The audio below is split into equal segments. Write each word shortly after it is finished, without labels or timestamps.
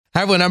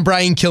Hi, everyone. I'm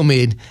Brian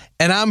Kilmeade,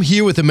 and I'm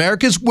here with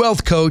America's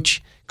Wealth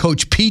Coach,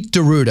 Coach Pete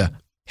D'Arruda.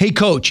 Hey,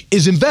 Coach,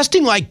 is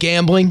investing like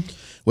gambling?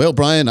 Well,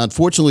 Brian,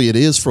 unfortunately, it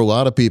is for a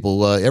lot of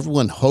people.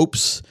 Everyone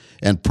hopes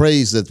and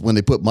prays that when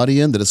they put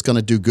money in that it's going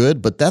to do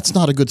good, but that's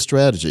not a good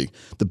strategy.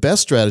 The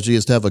best strategy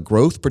is to have a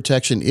growth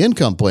protection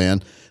income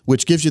plan,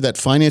 which gives you that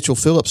financial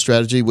fill-up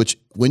strategy, which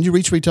when you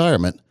reach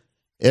retirement,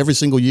 every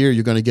single year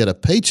you're going to get a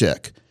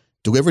paycheck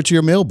delivered to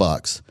your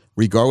mailbox,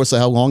 regardless of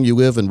how long you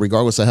live and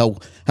regardless of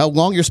how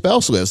long your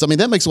spouse lives. I mean,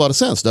 that makes a lot of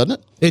sense, doesn't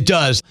it? It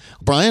does.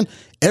 Brian,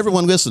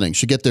 everyone listening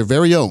should get their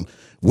very own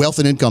wealth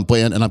and income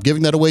plan, and I'm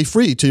giving that away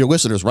free to your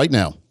listeners right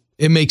now.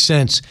 It makes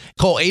sense.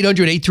 Call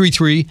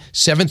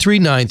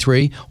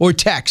 800-833-7393 or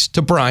text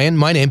to Brian,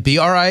 my name,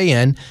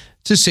 B-R-I-A-N,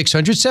 to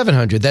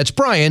 600-700. That's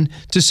Brian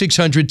to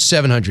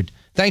 600-700.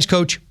 Thanks,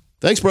 Coach.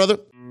 Thanks, brother.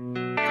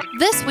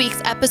 This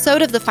week's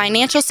episode of the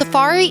Financial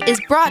Safari is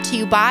brought to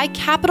you by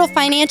Capital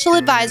Financial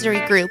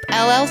Advisory Group,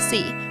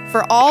 LLC,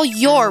 for all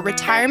your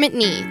retirement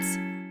needs.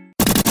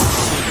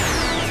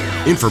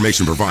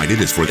 Information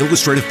provided is for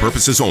illustrative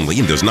purposes only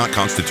and does not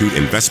constitute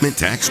investment,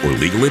 tax, or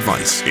legal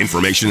advice.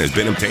 Information has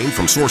been obtained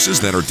from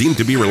sources that are deemed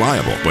to be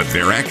reliable, but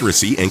their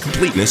accuracy and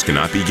completeness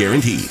cannot be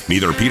guaranteed.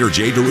 Neither Peter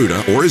J.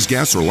 D'Arruda or his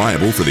guests are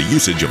liable for the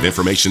usage of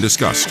information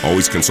discussed.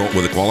 Always consult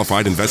with a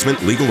qualified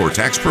investment, legal, or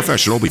tax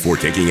professional before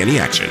taking any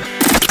action.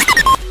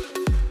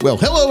 Well,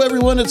 hello,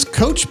 everyone. It's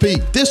Coach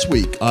Pete. This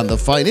week on the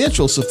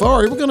Financial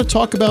Safari, we're going to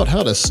talk about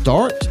how to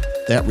start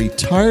that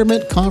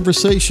retirement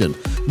conversation.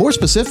 More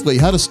specifically,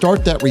 how to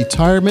start that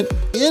retirement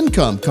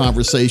income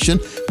conversation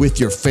with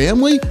your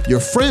family, your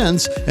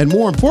friends, and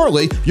more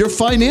importantly, your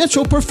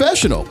financial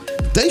professional.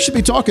 They should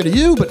be talking to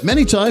you, but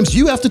many times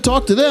you have to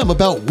talk to them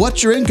about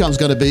what your income's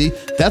going to be.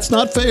 That's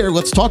not fair.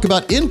 Let's talk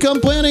about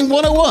Income Planning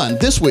 101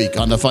 this week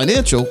on the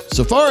Financial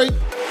Safari.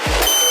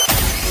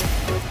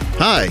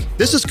 Hi,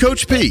 this is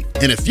Coach Pete,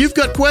 and if you've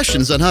got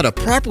questions on how to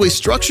properly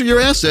structure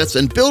your assets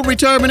and build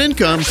retirement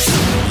income,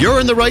 you're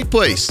in the right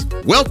place.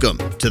 Welcome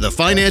to the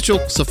Financial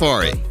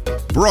Safari.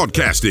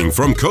 Broadcasting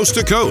from coast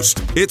to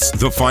coast, it's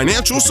the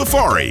Financial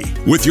Safari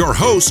with your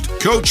host,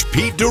 Coach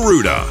Pete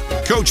D'Arruda.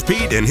 Coach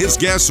Pete and his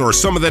guests are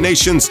some of the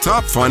nation's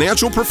top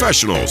financial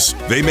professionals.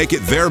 They make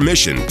it their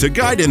mission to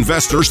guide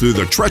investors through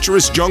the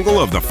treacherous jungle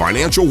of the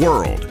financial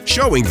world,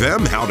 showing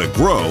them how to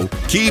grow,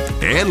 keep,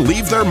 and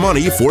leave their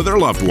money for their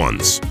loved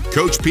ones.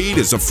 Coach Pete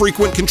is a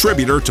frequent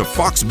contributor to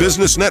Fox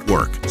Business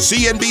Network,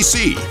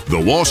 CNBC, The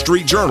Wall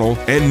Street Journal,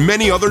 and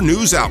many other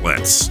news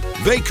outlets.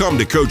 They come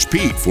to Coach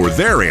Pete for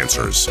their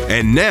answers,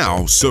 and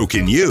now so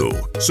can you.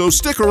 So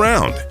stick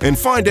around and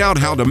find out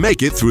how to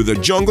make it through the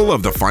jungle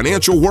of the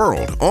financial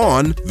world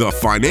on the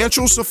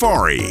Financial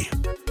Safari.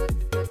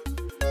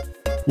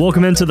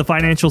 Welcome into the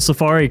Financial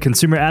Safari.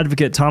 Consumer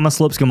advocate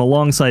Thomas Lipscomb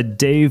alongside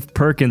Dave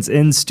Perkins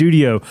in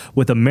studio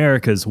with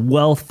America's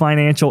wealth,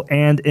 financial,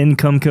 and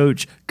income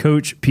coach,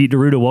 Coach Pete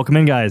D'Arruda. Welcome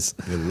in, guys.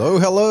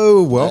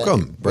 Hello.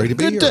 Welcome. Great to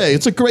be here. Good day.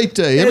 It's a great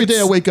day. Every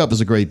day I wake up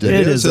is a great day.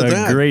 It is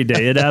a great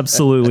day. It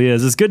absolutely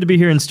is. It's good to be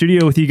here in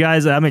studio with you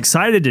guys. I'm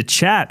excited to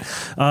chat.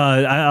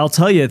 I'll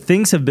tell you,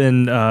 things have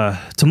been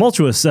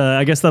tumultuous.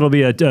 I guess that'll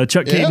be a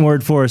Chuck Caton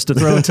word for us to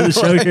throw into the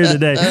show here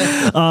today.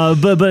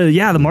 But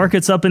yeah, the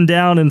market's up and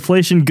down.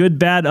 Inflation, good,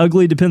 bad,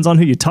 ugly, depends on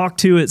who you talk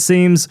to, it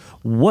seems.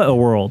 What a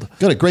world.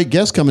 Got a great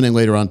guest coming in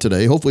later on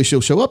today. Hopefully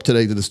she'll show up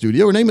today to the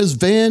studio. Her name is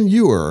Van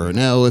Ewer.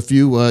 Now, if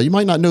you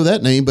might not know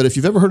that name, but if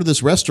you've ever heard of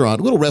this restaurant,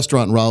 a little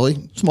restaurant in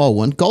Raleigh, small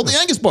one, called the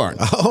Angus Barn.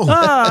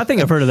 I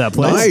think I've heard of that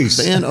place.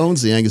 Nice. Van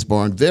owns the Angus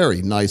Barn.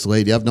 Very nice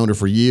lady. I've known her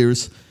for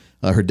years.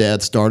 Her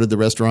dad started the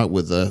restaurant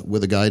with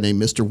a guy named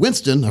Mr.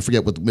 Winston. I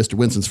forget what Mr.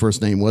 Winston's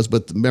first name was,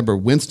 but remember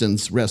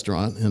Winston's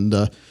restaurant.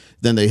 And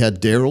then they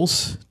had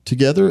Daryl's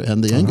together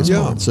and the Angus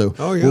Barn. So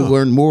we'll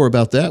learn more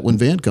about that when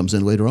Van comes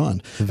in later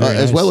on.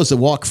 As well as the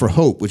Walk for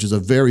Hope, which is a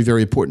very,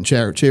 very important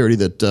charity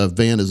that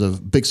Van is a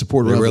big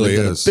supporter of. It really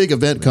is. A big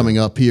event coming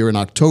up here in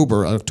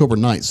October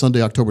 9th,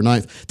 Sunday, October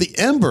 9th. The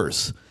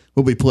Embers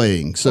will be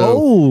playing.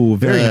 So,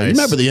 very nice. You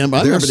remember the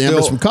Embers? I remember the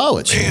Embers from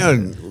college.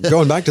 Man,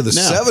 going back to the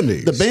Now,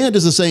 70s. The band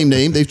is the same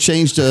name. They've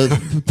changed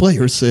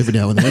players every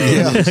now and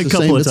then. A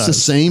couple of It's the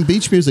times. same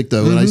beach music,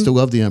 though, and I still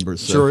love the Embers.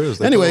 So. Sure is.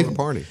 They Anyway, put on a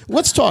party.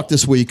 let's talk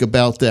this week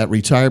about that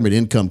retirement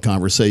income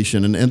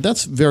conversation, and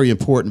that's very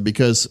important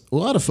because a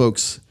lot of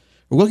folks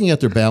are looking at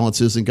their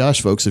balances, and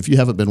gosh, folks, if you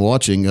haven't been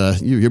watching,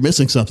 you're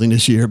missing something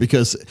this year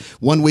because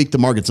one week the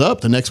market's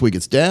up, the next week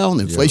it's down,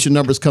 the inflation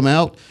numbers come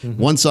out.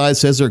 One side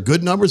says they're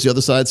good numbers, the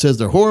other side says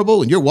they're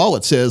horrible, and your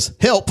wallet says,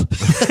 help. True.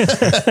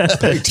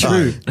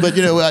 But,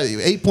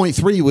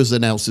 8.3 was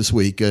announced this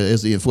week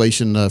as the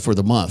inflation for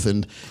the month,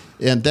 and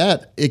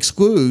that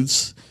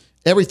excludes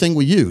everything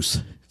we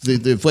use.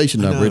 The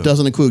inflation number. It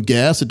doesn't include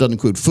gas. It doesn't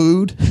include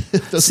food.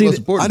 That's the most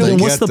important thing.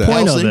 What's the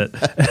point of it?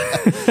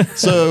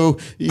 So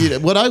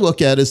what I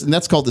look at is, and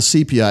that's called the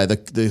CPI,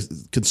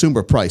 the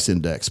Consumer Price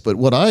Index. But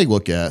what I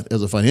look at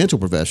as a financial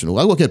professional,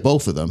 I look at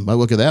both of them. I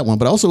look at that one,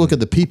 but I also look at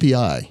the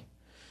PPI.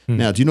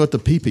 Now, do you know what the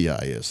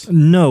PPI is?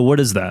 No, what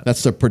is that?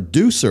 That's the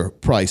producer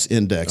price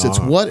index. It's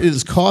what it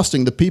is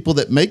costing the people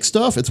that make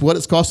stuff. It's what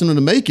it's costing them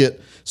to make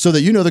it, so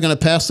that you know they're going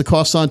to pass the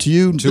costs on to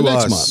you the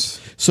next month.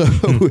 So,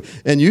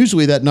 and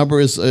usually that number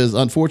is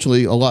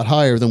unfortunately a lot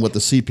higher than what the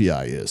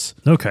CPI is.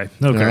 Okay.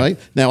 All right.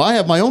 Now, I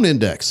have my own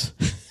index.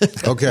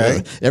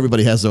 Okay.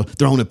 Everybody has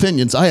their own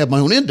opinions. I have my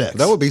own index.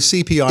 That would be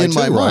CPI in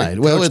my too, right?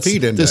 mind. Well, Coach it's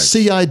Pete the index.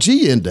 CIG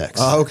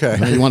index. Okay.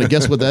 Now, you want to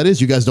guess what that is?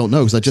 You guys don't know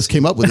because I just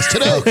came up with this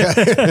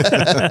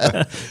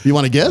today. You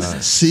want to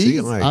guess?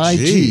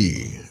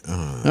 CIG.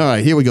 All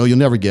right, here we go. You'll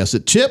never guess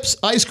it. Chips,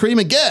 ice cream,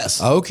 and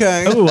gas.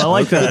 Okay. Oh, I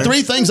like that. The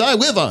three things I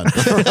live on.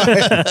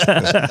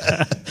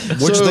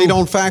 Which they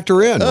don't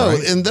factor in, Oh,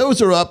 right? and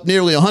those are up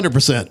nearly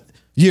 100%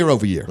 year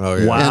over year. Oh,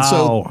 yeah. Wow. And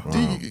so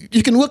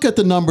you can look at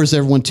the numbers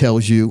everyone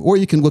tells you, or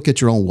you can look at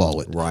your own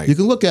wallet. Right. You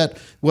can look at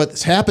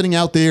what's happening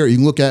out there, or you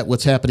can look at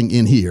what's happening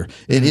in here.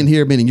 And in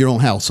here, meaning your own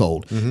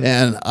household.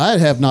 And I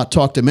have not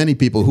talked to many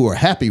people who are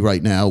happy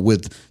right now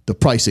with the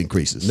price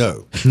increases.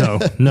 No. No.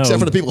 Except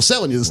for the people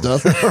selling you the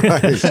stuff.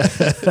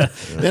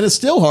 And it's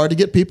still hard to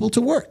get people to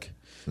work.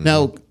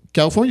 Now,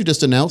 California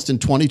just announced in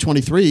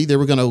 2023 they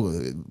were going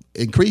to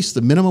increase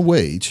the minimum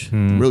wage,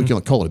 really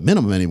can't call it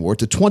minimum anymore,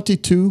 to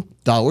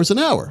 $22 an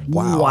hour.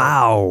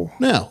 Wow.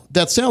 Now,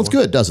 that sounds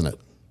good, doesn't it?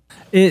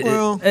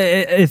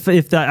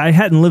 If I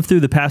hadn't lived through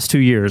the past 2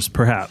 years,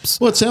 perhaps.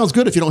 Well, it sounds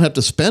good if you don't have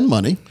to spend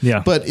money.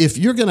 Yeah. But if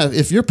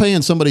you're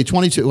paying somebody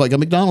like a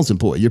McDonald's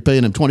employee, you're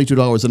paying them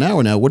 $22 an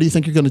hour now. What do you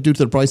think you're going to do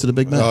to the price of the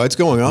Big Mac? Oh, it's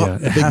going up. Yeah.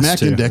 The Big has Mac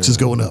to. index is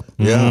going up.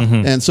 Yeah.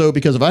 And so,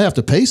 because if I have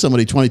to pay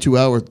somebody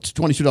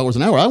 $22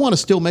 an hour, I want to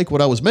still make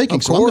what I was making.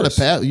 Of So I'm going to course.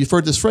 pass. You've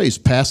heard this phrase,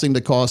 passing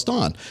the cost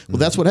on. Well,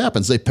 that's what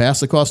happens. They pass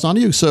the cost on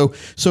to you. So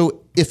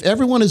if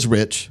everyone is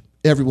rich,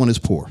 everyone is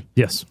poor.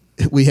 Yes.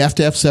 We have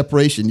to have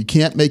separation. You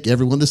can't make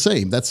everyone the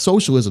same. That's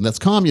socialism. That's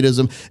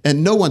communism.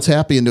 And no one's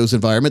happy in those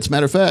environments.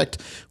 Matter of fact,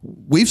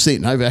 we've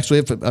seen, I've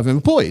an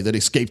employee that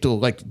escaped to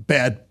like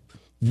bad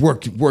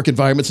work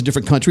environments in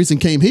different countries and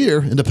came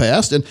here in the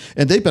past. And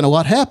they've been a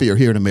lot happier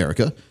here in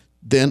America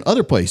than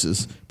other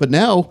places. But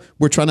now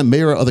we're trying to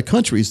mirror other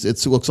countries.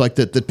 It looks like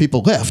that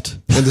people left.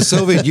 In the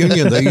Soviet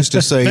Union, they used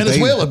to say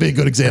Venezuela would be a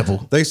good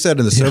example. They said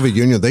in the Soviet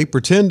Union, they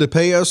pretend to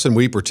pay us and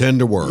we pretend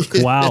to work.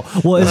 Wow.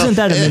 Well, isn't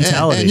that a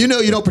mentality? And you know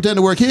you don't pretend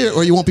to work here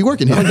or you won't be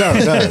working here. No,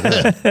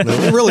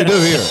 we really do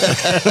here.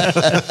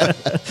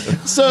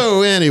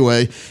 So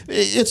anyway,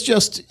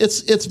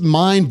 it's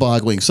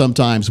mind-boggling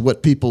sometimes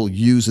what people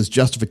use as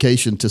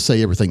justification to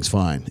say everything's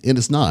fine, and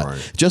it's not.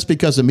 Right. Just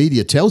because the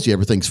media tells you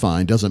everything's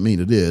fine doesn't mean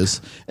it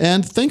is,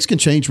 and things can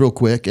change real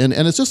quick. And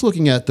it's just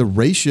looking at the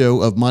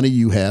ratio of money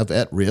you have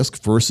at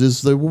risk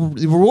versus the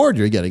reward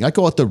you're getting. I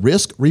call it the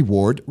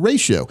risk-reward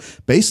ratio.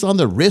 Based on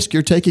the risk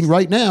you're taking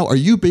right now, are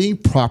you being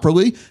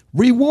properly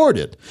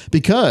rewarded?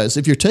 Because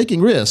if you're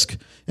taking risk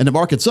and the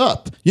market's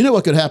up, you know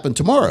what could happen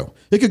tomorrow.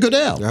 It could go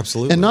down.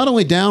 Absolutely. And not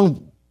only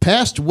down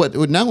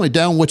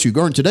what you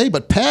earn today,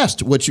 but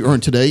past what you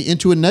earn today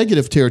into a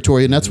negative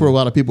territory. And that's where a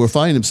lot of people are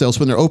finding themselves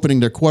when they're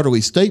opening their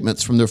quarterly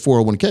statements from their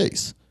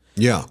 401ks.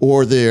 Yeah.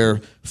 Or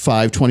their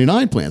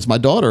 529 plans. My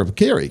daughter,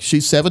 Carrie,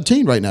 she's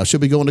 17 right now. She'll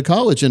be going to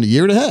college in a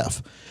year and a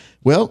half.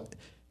 Well,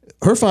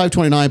 her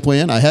 529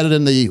 plan, I had it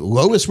in the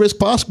lowest risk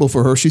possible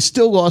for her. She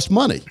still lost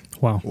money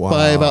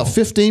by about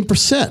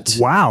 15%.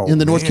 Wow. In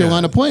the North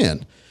Carolina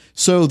plan.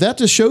 So that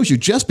just shows you,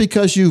 just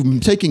because you're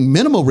taking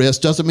minimal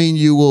risk doesn't mean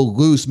you will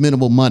lose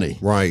minimal money.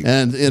 Right.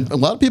 And a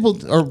lot of people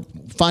are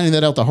finding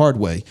that out the hard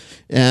way.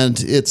 And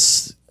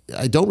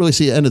I don't really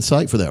see an end in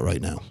sight for that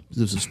right now.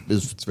 As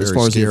very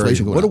far as the scary.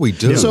 inflation going What on. do we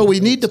do? So we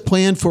need to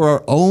plan for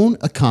our own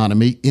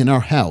economy in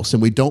our house,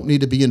 and we don't need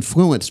to be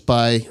influenced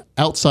by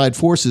outside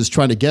forces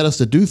trying to get us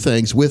to do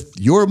things with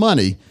your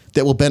money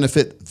that will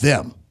benefit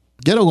them.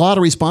 Get a lot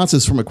of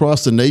responses from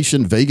across the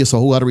nation. Vegas, a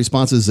whole lot of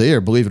responses there,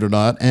 believe it or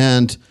not.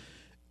 And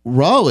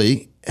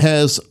Raleigh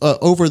has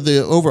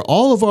over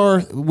all of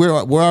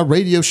where our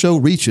radio show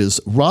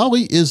reaches,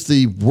 Raleigh is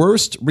the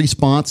worst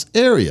response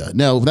area.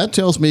 Now that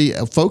tells me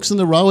folks in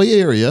the Raleigh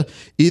area,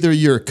 either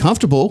you're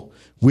comfortable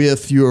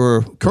with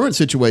your current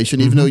situation,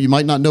 even though you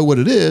might not know what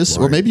it is,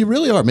 or maybe you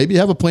really are. Maybe you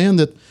have a plan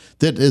that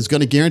is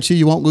going to guarantee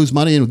you won't lose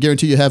money and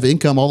guarantee you have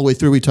income all the way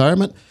through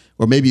retirement.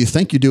 Or maybe you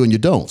think you do and you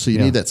don't. So you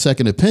need that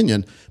second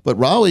opinion. But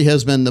Raleigh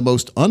has been the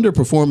most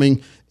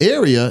underperforming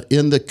area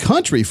in the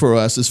country for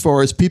us as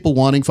far as people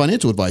wanting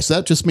financial advice.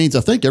 That just means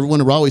I think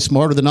everyone in Raleigh is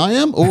smarter than I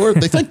am, or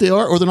they think they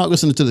are, or they're not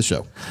listening to the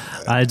show.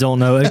 I don't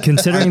know.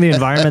 Considering the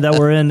environment that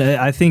we're in,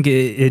 I think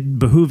it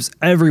behooves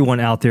everyone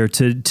out there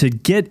to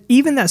get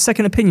even that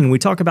second opinion. We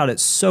talk about it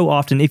so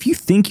often. If you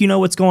think you know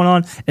what's going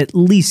on, at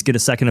least get a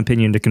second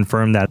opinion to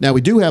confirm that. Now,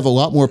 we do have a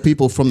lot more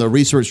people from the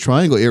Research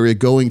Triangle area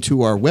going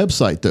to our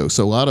website, though.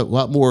 So a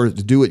lot more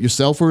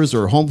do-it-yourselfers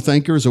or home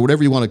thinkers or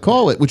whatever you want to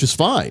call it, which is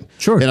fine.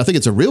 Sure. And I think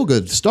it's a real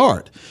good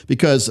start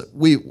because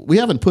we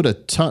haven't put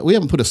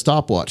a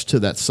stopwatch to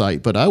that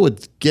site, but I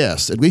would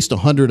guess at least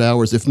 100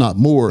 hours, if not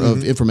more,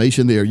 of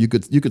information there. You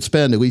could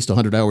spend at least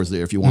 100 hours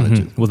there if you wanted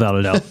to. Without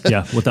a doubt.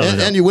 Yeah, without a doubt.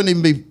 And you wouldn't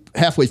even be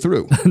halfway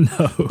through.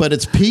 No. But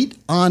it's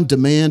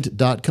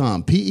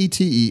PeteOnDemand.com.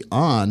 P-E-T-E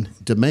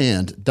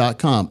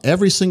ondemand.com.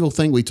 Every single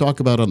thing we talk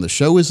about on the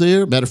show is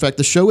there. Matter of fact,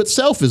 the show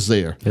itself is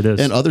there. It is.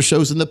 And other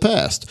shows in the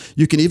past.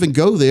 You can even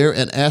go there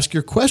and ask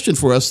your question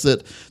for us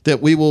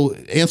that we will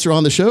answer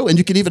on the show. And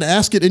you can even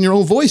ask it in your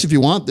own voice if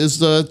you want.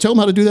 Tell them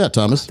how to do that,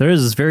 Thomas. There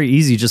is. It's very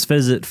easy. Just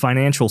visit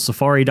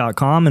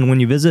financialsafari.com. And when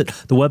you visit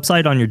the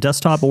website on your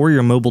desktop or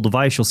your mobile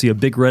device, you'll see a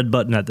big red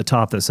button at the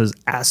top that says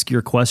Ask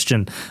Your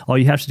Question. All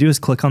you have to do is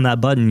click on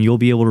that button. You'll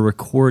be able to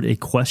record a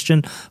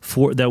question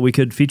that we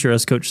could feature,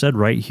 as Coach said,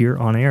 right here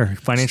on air.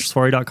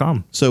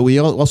 financialsafari.com. So we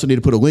also need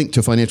to put a link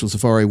to Financial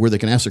Safari where they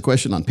can ask their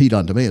question on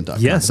PeteOnDemand.com.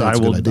 Yes, I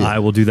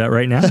will do that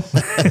right now.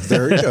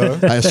 There you go.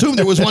 I assumed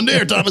there was one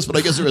there, Thomas, but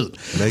I guess there isn't.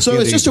 So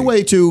it's just a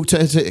way to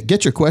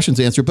get your questions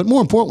answered, but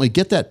more importantly,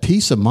 get that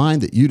peace of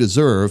mind that you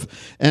deserve.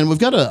 And we've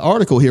got an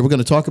article here we're going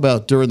to talk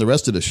about during the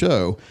rest of the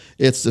show.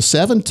 It's the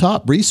 7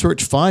 top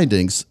research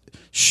findings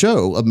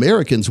show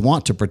Americans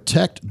want to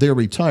protect their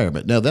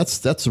retirement. Now,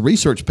 that's a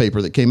research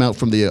paper that came out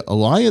from the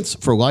Alliance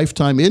for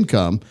Lifetime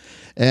Income,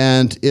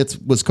 and it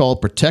was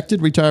called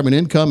Protected Retirement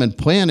Income and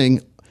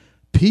Planning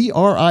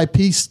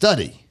PRIP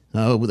Study.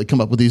 They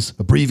come up with these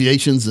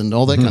abbreviations and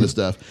all that kind of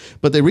stuff.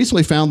 But they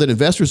recently found that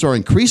investors are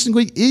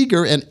increasingly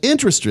eager and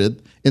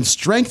interested in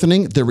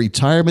strengthening their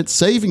retirement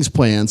savings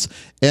plans.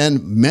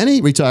 And many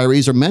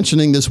retirees are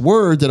mentioning this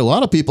word that a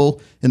lot of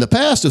people in the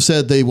past have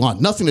said they want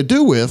nothing to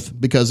do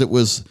with because it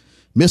was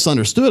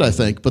misunderstood, I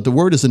think, but the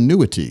word is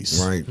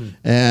annuities. Right.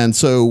 And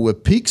so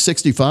Peak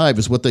 65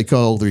 is what they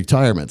call the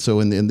retirement. So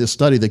in this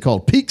study, they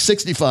called Peak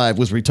 65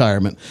 was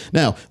retirement.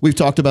 Now, we've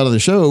talked about on the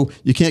show,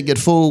 you can't get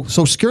full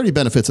Social Security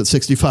benefits at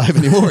 65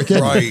 anymore,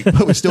 can Right.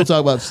 But we still talk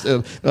about,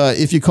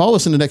 if you call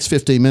us in the next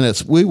 15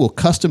 minutes, we will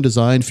custom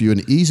design for you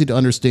an easy to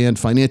understand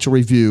financial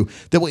review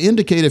that will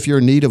indicate if you're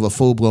in need of a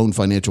full-blown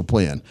financial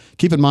plan.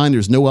 Keep in mind,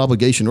 there's no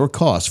obligation or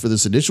cost for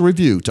this initial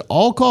review to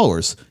all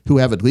callers who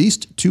have at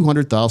least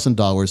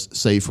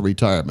 $200,000 saved for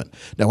retirement.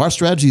 Now, our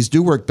strategies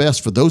do work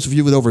best for those of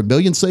you with over $1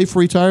 million saved for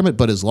retirement,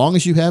 but as long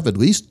as you have at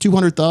least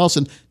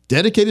 $200,000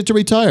 dedicated to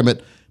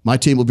retirement, my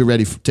team will be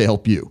ready to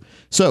help you.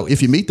 So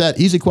if you meet that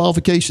easy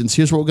qualifications,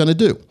 here's what we're going to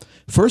do.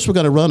 First, we're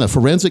going to run a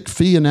forensic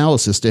fee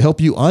analysis to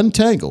help you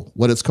untangle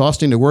what it's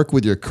costing to work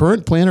with your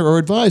current planner or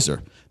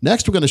advisor.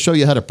 Next, we're going to show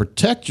you how to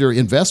protect your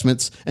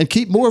investments and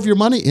keep more of your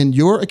money in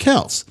your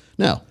accounts.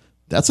 Now,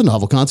 that's a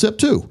novel concept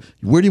too.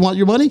 Where do you want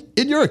your money?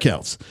 In your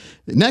accounts.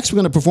 Next, we're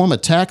going to perform a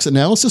tax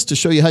analysis to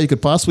show you how you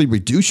could possibly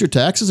reduce your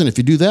taxes. And if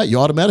you do that, you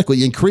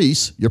automatically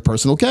increase your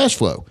personal cash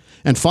flow.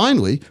 And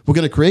finally, we're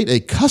going to create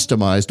a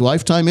customized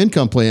lifetime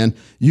income plan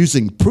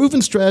using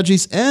proven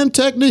strategies and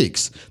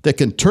techniques that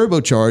can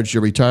turbocharge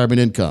your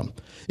retirement income.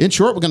 In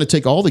short, we're going to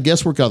take all the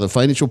guesswork out of the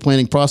financial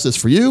planning process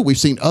for you. We've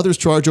seen others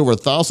charge over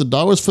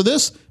 $1,000 for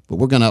this, but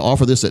we're going to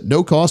offer this at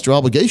no cost or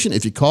obligation.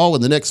 If you call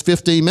in the next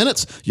 15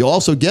 minutes, you'll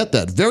also get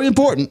that very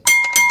important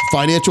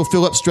financial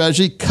fill-up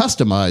strategy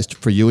customized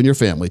for you and your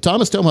family.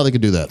 Thomas, tell them how they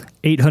can do that.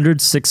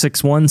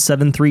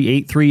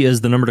 800-661-7383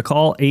 is the number to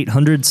call.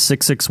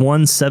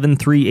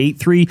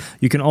 800-661-7383.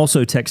 You can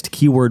also text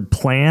keyword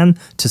PLAN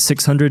to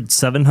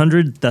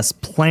 600-700. That's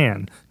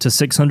PLAN to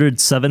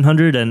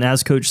 600-700. And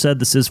as Coach said,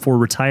 this is for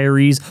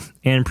retirees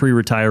and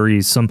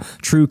pre-retirees. Some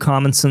true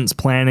common sense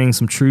planning,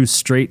 some true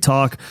straight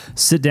talk.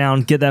 Sit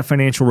down, get that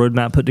financial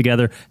roadmap put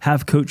together,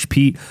 have Coach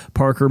Pete,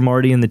 Parker,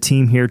 Marty, and the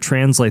team here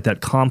translate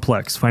that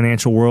complex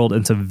financial world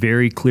into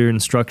very clear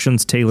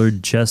instructions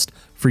tailored just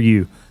for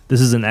you. This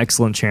is an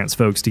excellent chance,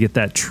 folks, to get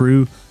that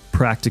true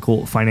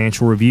practical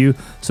financial review.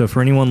 So for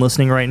anyone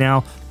listening right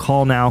now,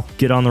 call now,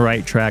 get on the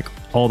right track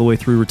all the way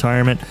through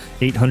retirement.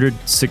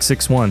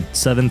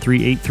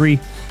 800-661-7383,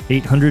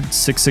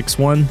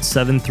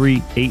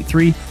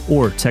 800-661-7383,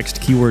 or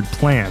text keyword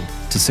PLAN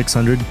to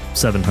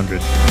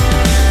 600-700.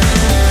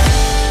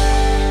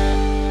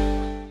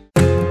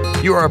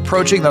 You are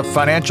approaching the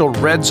financial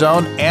red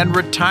zone and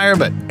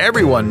retirement.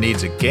 Everyone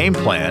needs a game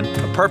plan.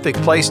 A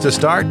perfect place to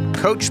start?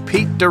 Coach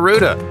Pete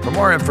D'Arruda. For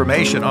more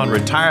information on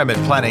retirement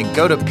planning,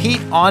 go to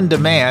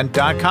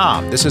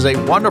PeteOnDemand.com. This is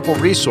a wonderful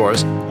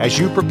resource as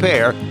you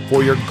prepare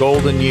for your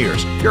golden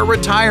years, your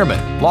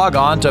retirement. Log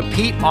on to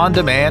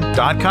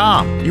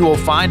PeteOnDemand.com. You will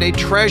find a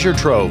treasure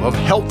trove of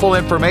helpful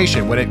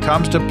information when it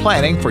comes to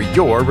planning for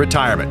your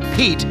retirement.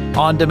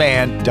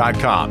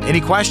 PeteOnDemand.com.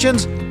 Any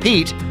questions?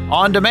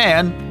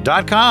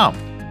 PeteOnDemand.com.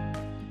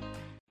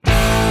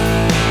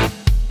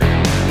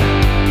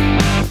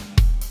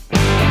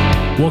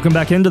 Welcome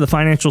back into the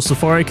Financial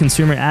Safari.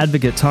 Consumer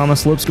advocate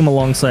Thomas Lipscomb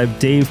alongside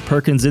Dave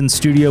Perkins in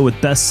studio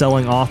with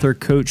best-selling author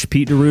Coach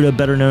Pete D'Arruda,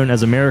 better known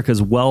as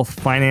America's wealth,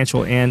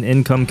 financial, and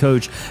income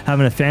coach,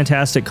 having a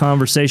fantastic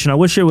conversation. I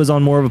wish it was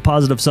on more of a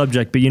positive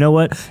subject, but you know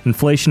what?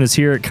 Inflation is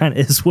here. It kind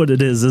of is what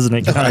it is, isn't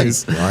it,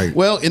 guys? Right.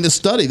 Well, in the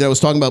study that I was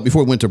talking about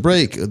before we went to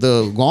break,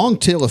 the long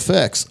tail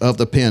effects of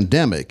the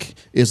pandemic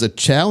is a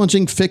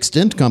challenging fixed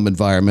income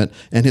environment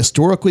and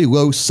historically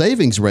low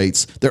savings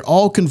rates. They're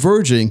all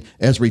converging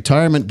as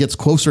retirement gets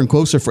closer closer and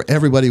closer for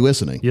everybody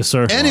listening. Yes,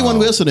 sir. Anyone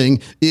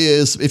listening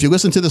is, if you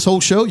listen to this whole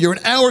show, you're an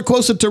hour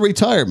closer to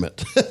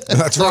retirement.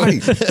 That's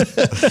right.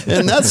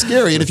 And that's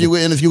scary. And if you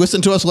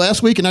listened to us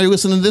last week and now you're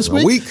listening this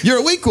week, you're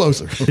a week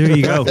closer. There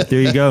you go.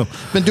 There you go.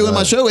 Been doing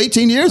my show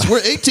 18 years.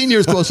 We're 18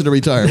 years closer to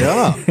retirement.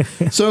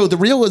 Yeah. So the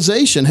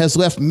realization has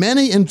left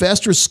many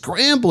investors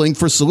scrambling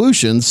for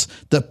solutions.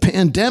 The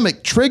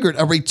pandemic triggered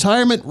a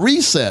retirement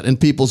reset in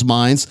people's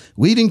minds,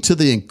 leading to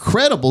the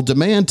incredible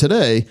demand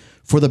today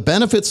for the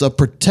benefits of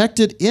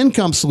protected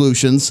income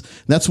solutions.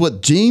 That's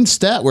what Gene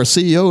Statler,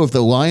 CEO of the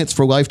Alliance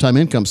for Lifetime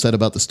Income, said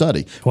about the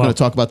study. We're going to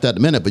talk about that in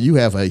a minute, but you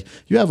have a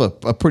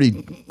pretty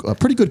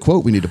good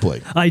quote we need to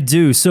play. I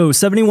do. So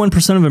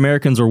 71% of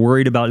Americans are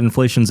worried about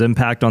inflation's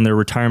impact on their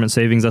retirement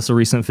savings. That's a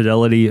recent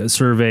Fidelity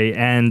survey.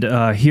 And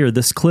here,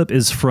 this clip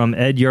is from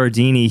Ed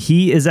Yardeni.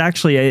 He is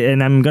actually,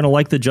 and I'm going to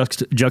like the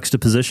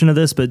juxtaposition of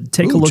this, but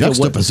take a look at what...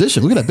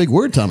 Juxtaposition. Look at that big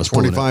word, Thomas.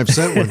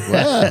 25-cent one.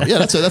 Wow. Yeah,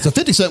 that's a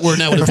 50-cent word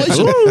now with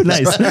inflation. Ooh,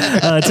 nice.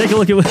 Take a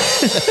look at what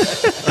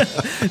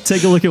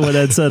take a look at what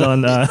Ed said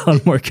on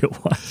Market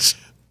Watch.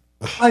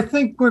 I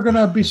think we're going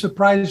to be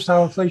surprised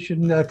how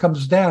inflation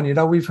comes down. You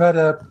know, we've had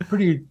a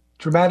pretty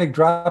dramatic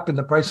drop in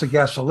the price of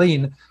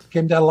gasoline.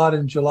 Came down a lot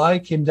in July,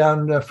 came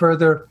down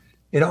further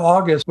in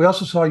August. We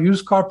also saw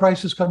used car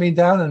prices coming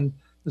down, and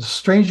as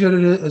strange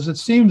as it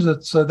seems,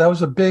 that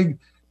was a big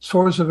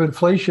source of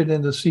inflation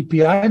in the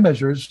CPI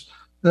measures.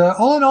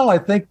 All in all, I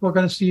think we're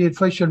going to see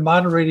inflation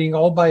moderating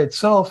all by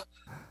itself.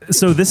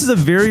 So this is a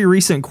very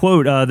recent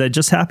quote that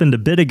just happened a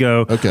bit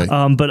ago. Okay.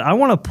 But I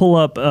want to pull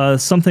up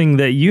something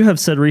that you have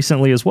said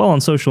recently as well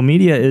on social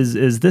media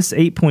is this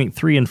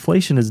 8.3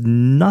 inflation is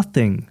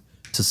nothing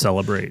to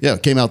celebrate. Yeah,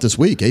 it came out this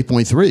week,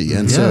 8.3.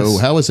 And so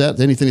how is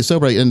that anything to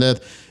celebrate? And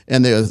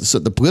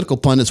the political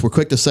pundits were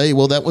quick to say,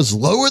 well, that was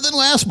lower than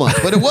last month,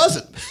 but it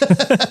wasn't.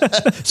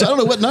 So I don't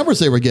know what numbers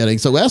they were getting.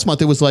 So last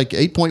month it was like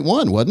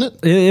 8.1, wasn't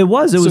it? It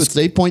was. So it's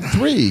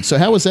 8.3. So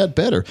how is that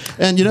better?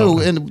 And,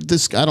 and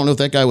this, I don't know if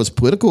that guy was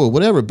political or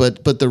whatever,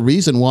 but the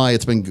reason why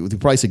it's been the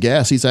price of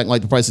gas, he's acting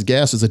like the price of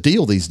gas is a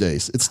deal these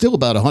days. It's still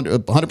about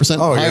 100%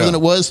 higher than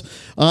it was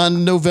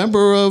on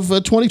November of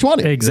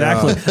 2020.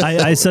 Exactly.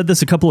 I said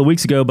this a couple of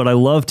weeks ago, but I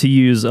love to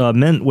use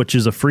Mint, which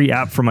is a free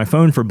app for my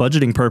phone for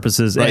budgeting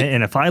purposes. Right.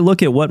 And if I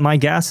look at what my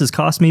gas has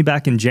cost me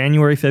back in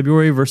January,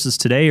 February versus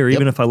today, or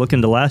even if I look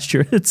into last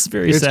year, it's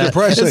sad.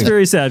 Depressing. It's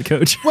very sad,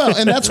 Coach. Well,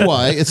 and that's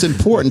why it's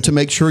important to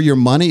make sure your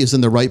money is in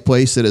the right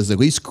place, that is at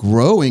least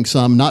growing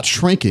some, not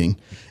shrinking,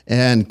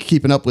 and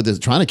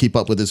trying to keep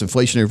up with this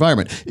inflationary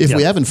environment. If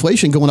we have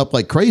inflation going up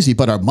like crazy,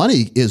 but our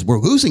we're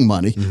losing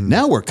money,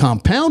 now we're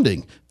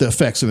compounding the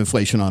effects of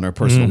inflation on our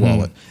personal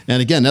wallet.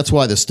 And again, that's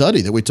why the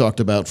study that we talked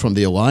about from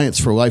the Alliance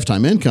for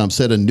Lifetime Income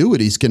said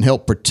annuities can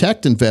help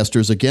protect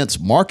investors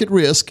against market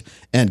risk,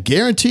 and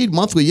guaranteed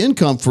monthly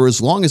income for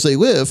as long as they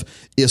live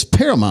is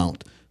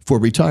paramount for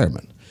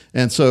retirement.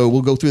 And so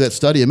we'll go through that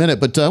study in a minute,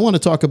 but I want to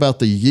talk about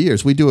the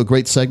years. We do a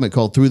great segment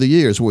called Through the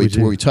Years where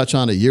we touch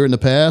on a year in the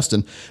past,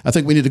 and I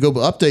think we need to go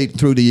update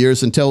through the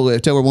years and tell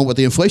everyone what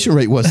the inflation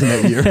rate was in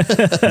that year.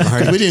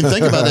 We didn't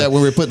think about that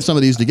when we were putting some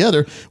of these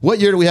together. What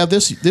year do we have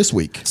this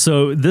week?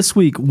 So this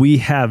week we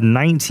have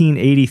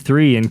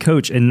 1983, and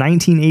Coach, in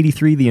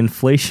 1983 the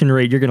inflation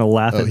rate, you're going to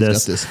laugh at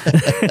this.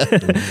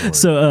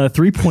 So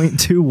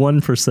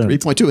 3.21%.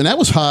 3.2, and that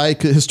was high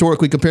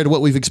historically compared to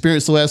what we've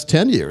experienced the last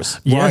 10 years.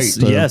 Yes,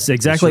 yes,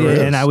 exactly.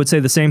 And I would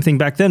say the same thing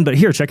back then, but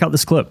here, check out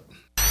this clip.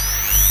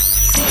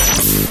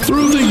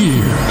 Through the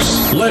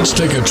years, let's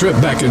take a trip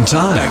back in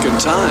time.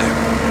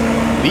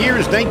 The year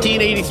is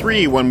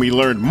 1983 when we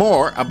learned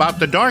more about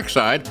the dark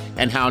side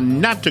and how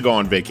not to go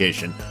on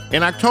vacation.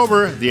 In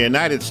October, the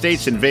United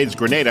States invades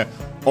Grenada.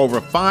 Over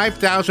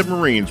 5,000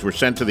 Marines were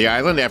sent to the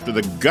island after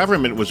the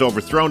government was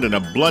overthrown in a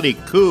bloody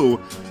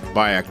coup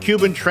by a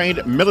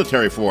Cuban-trained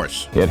military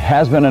force. It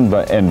has been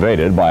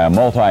invaded by a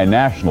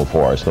multinational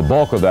force. The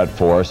bulk of that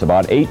force,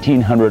 about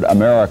 1,800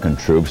 American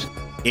troops.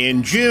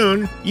 In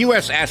June,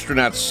 U.S.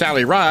 astronaut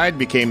Sally Ride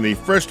became the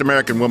first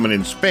American woman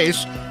in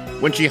space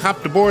when she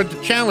hopped aboard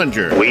the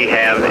Challenger. We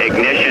have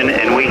ignition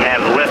and we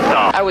have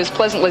liftoff. I was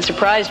pleasantly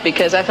surprised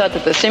because I thought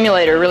that the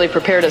simulator really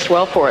prepared us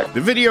well for it.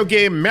 The video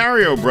game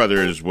Mario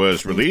Brothers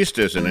was released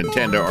as a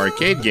Nintendo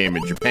arcade game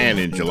in Japan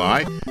in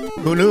July.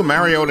 Who knew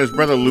Mario and his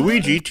brother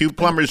Luigi, two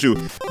plumbers who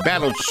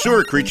battled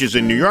sewer creatures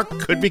in New York,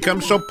 could become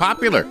so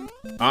popular?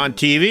 On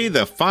TV,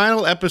 the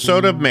final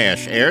episode of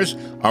MASH airs.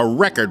 A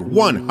record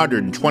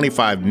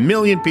 125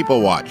 million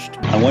people watched.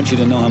 I want you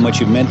to know how much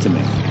you meant to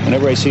me.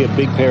 Whenever I see a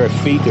big pair of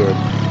feet or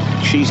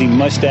a cheesy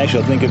mustache,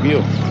 I'll think of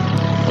you.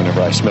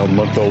 Whenever I smell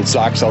month-old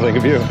socks, I'll think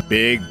of you.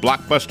 Big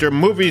blockbuster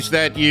movies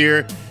that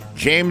year.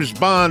 James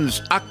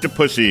Bond's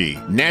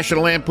Octopussy,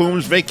 National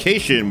Lampoon's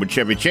Vacation with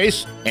Chevy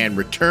Chase, and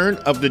Return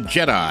of the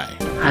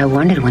Jedi. I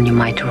wondered when you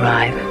might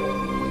arrive.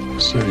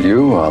 So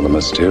you are the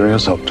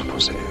mysterious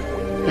Octopussy.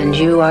 And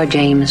you are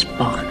James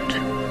Bond.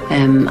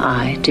 Am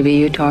I to be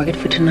your target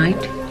for tonight?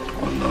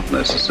 Well, not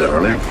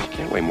necessarily.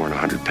 Can't weigh more than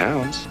 100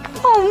 pounds.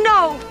 Oh,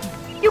 no!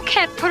 You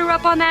can't put her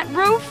up on that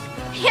roof.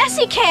 Yes,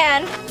 he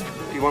can.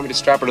 You You want me to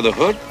strap her to the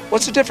hood?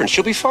 What's the difference?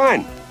 She'll be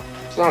fine.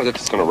 It's not as if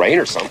it's going to rain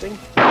or something.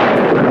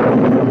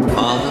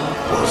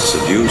 Father was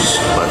seduced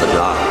by the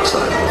dark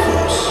side of the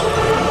Force.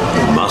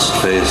 He must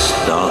face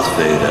Darth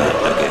Vader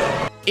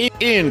again.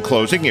 In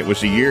closing, it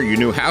was a year your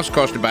new house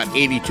cost about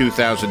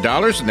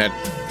 $82,000 and that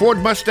Ford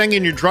Mustang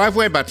in your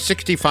driveway about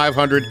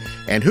 $6,500.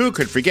 And who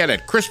could forget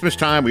at Christmas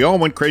time, we all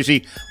went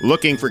crazy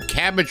looking for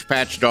Cabbage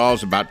Patch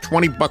dolls, about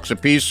 $20 a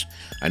piece.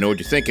 I know what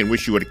you're thinking.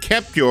 Wish you would have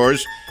kept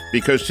yours,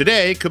 because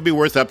today could be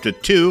worth up to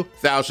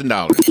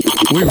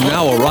 $2,000. We've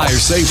now arrived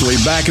safely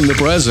back in the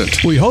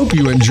present. We hope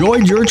you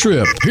enjoyed your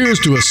trip. Here's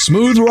to a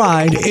smooth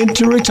ride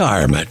into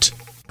retirement.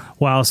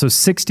 Wow, so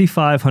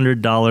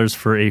 $6,500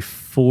 for a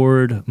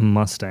Ford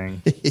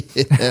Mustang.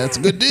 That's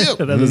a good deal.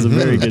 That is a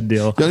very good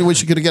deal. The only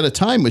wish you could have got a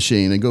time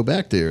machine and go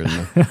back there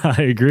and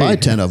I agree. buy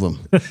 10 of them.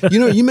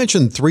 You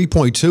mentioned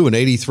 3.2 and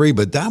 83,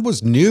 but that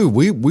was new.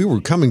 We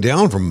were coming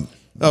down from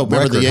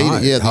remember the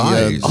 80s? Yeah,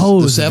 it the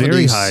was 70s,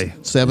 very high.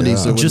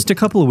 70s. Yeah. Just a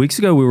couple of weeks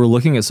ago, we were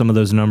looking at some of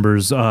those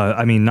numbers.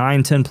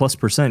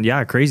 9-10+%.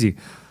 Yeah, crazy.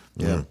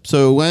 Yeah.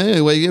 So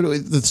anyway,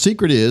 the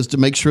secret is to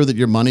make sure that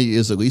your money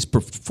is at least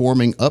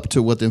performing up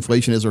to what the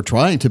inflation is, or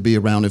trying to be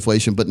around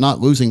inflation, but not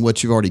losing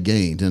what you've already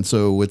gained. And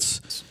so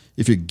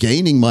if you're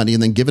gaining money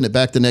and then giving it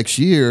back the next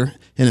year,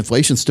 and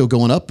inflation's still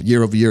going up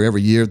year over year,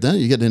 every year, then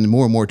you get into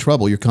more and more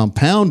trouble. You're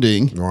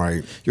compounding.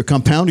 Right. You're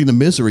compounding the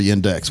misery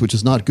index, which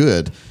is not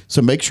good.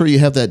 So make sure you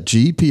have that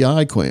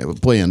GPI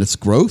plan. It's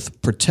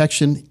growth,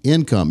 protection,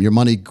 income. Your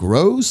money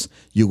grows.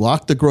 You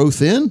lock the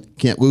growth in.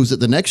 Can't lose it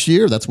the next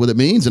year. That's what it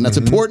means, and that's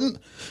important,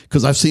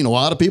 because I've seen a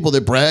lot of people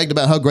that bragged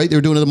about how great they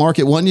were doing in the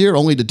market one year,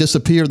 only to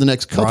disappear the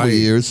next couple of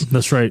years.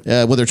 That's right.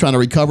 When they're trying to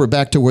recover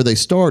back to where they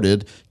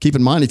started. Keep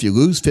in mind, if you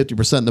lose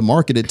 50% in the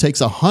market, it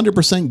takes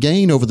 100%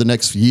 gain over the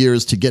next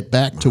years to get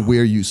back to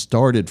where you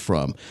started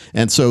from.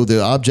 And so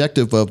the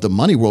objective of the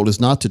money world is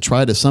not to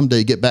try to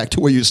someday get back to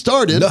where you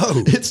started.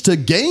 No. It's to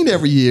gain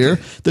every year.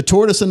 The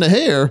tortoise and the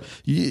hare,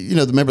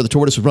 remember the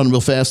tortoise was running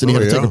real fast and he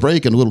had to take a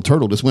break, and the little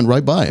turtle just went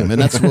right by him.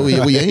 And that's what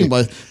we aim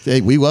by.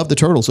 Hey, we love the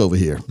turtles over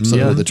here.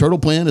 So the turtle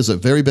plan is a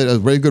very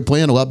good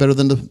plan, a lot better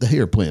than the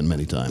hare plan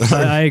many times.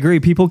 I agree.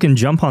 People can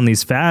jump on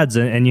these fads,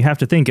 and you have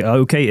to think,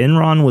 okay,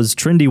 Enron was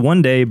trendy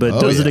one day,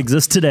 but does it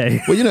exist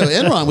today? Well,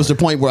 Enron was the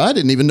point where I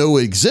didn't even know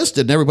it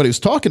existed, and everybody was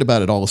talking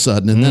about it all of a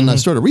sudden. And then I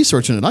started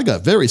researching it, and I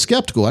got very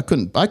skeptical.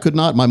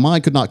 My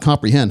mind could not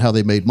comprehend how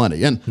they made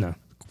money. And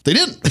they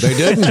didn't. They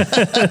didn't.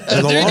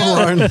 In the long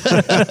run.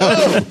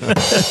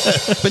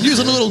 Been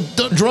using a little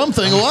drum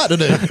thing a lot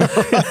today.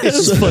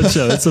 It's a fun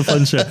show. It's a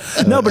fun show.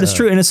 No, but it's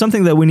true. And it's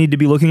something that we need to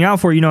be looking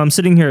out for. I'm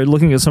sitting here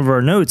looking at some of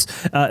our notes.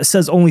 It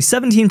says only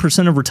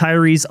 17% of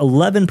retirees,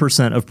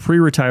 11% of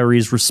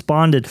pre-retirees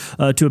responded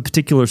to a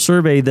particular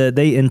survey that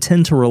they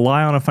intend to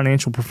rely on a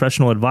financial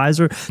professional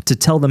advisor to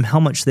tell them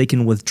how much they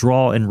can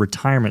withdraw in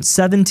retirement.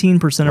 17%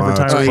 of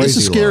retirees. This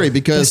is scary,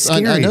 because I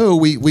know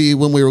we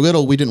when we were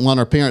little, we didn't want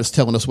our parents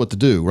telling us what to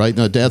do, right?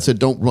 No, Dad said,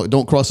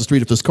 don't cross the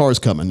street if this car's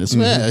coming. It's,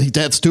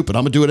 Dad's stupid.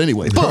 I'm going to do it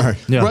anyway. Boom,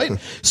 right?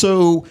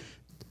 So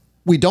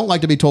we don't like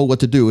to be told what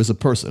to do as a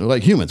person,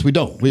 like humans. We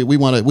don't. We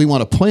want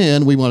to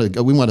plan. We want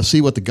to see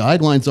what the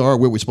guidelines are,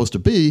 where we're supposed to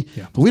be.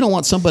 Yeah. But we don't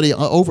want somebody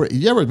over.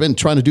 You ever been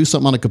trying to do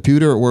something on a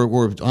computer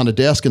or on a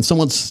desk, and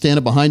someone's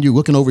standing behind you,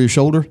 looking over your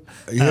shoulder?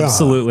 Yeah.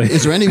 Absolutely.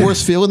 Is there any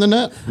worse feeling than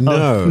that?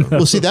 No.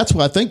 Well, see, that's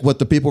what I think. What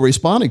the people are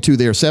responding to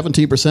there.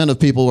 17% of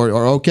people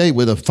are okay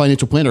with a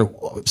financial planner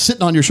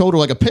sitting on your shoulder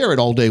like a parrot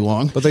all day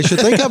long. But they should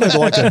think of it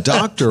like a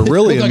doctor,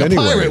 really, in many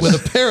ways.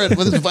 With a parrot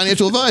with a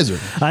financial advisor.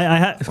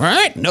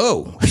 Right?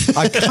 No.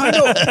 I kind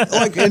of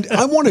like. And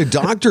I want a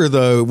doctor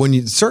though.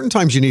 When certain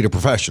times you need a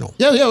professional.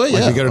 Yeah. Like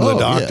you go to the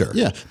doctor.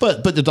 Yeah.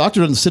 But the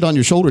doctor doesn't sit on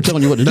your shoulder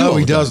telling you what to do. No,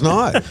 he does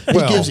not.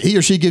 He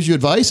or she gives you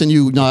advice, and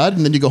you nod,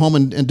 and then you go home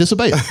and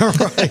disobey it.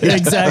 Right.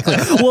 Exactly.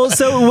 Well,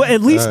 so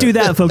at least do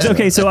that, folks.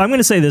 Okay, so I'm going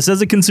to say this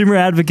as a consumer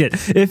advocate: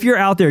 if you're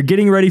out there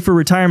getting ready for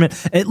retirement,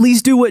 at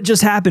least do what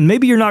just happened.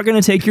 Maybe you're not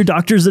going to take your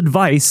doctor's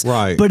advice,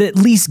 right? But at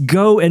least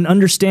go and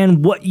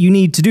understand what you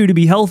need to do to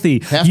be healthy.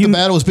 Half the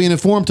battle is being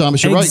informed,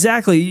 Thomas. You're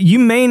exactly. You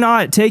may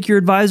not take your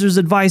advisor's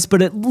advice,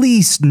 but at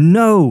least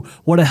know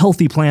what a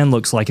healthy plan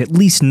looks like. At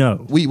least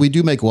know. We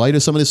do make light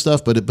of some of this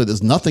stuff, but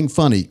there's nothing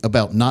funny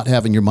about not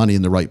having your money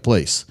in the right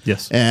place.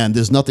 Yes. And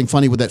there's nothing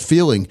funny with that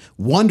feeling,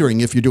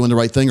 wondering if you're doing the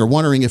right thing or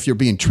wondering if you're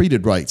being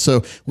treated right.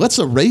 So let's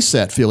erase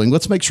that feeling.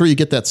 Let's make sure you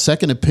get that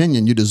second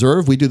opinion you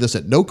deserve. We do this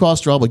at no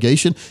cost or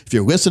obligation. If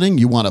you're listening,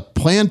 you want a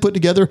plan put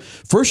together.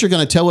 First, you're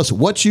going to tell us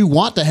what you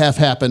want to have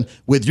happen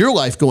with your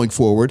life going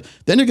forward.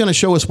 Then you're going to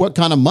show us what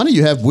kind of money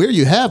you have, where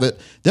you have it.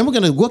 Then we're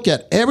going to look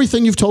at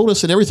everything you've told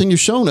us and everything you've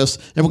shown us,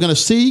 and we're going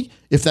to see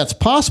if that's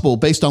possible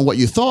based on what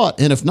you thought.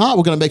 And if not,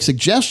 we're going to make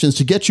suggestions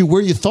to get you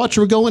where you thought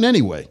you were going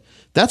anyway.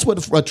 That's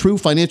what a true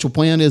financial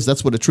plan is.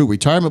 That's what a true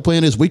retirement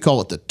plan is. We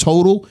call it the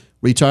total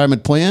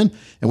retirement plan.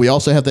 And we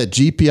also have that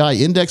GPI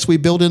index we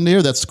build in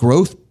there. That's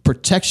growth,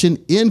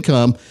 protection,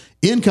 income.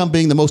 Income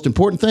being the most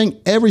important thing.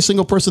 Every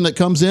single person that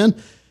comes in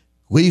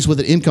leaves with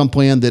an income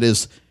plan that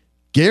is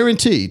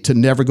guaranteed to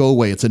never go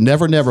away. It's a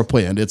never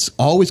plan. It's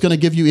always going to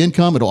give you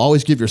income. It'll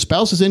always give your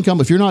spouse's income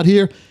if you're not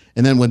here.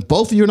 And then when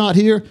both of you are not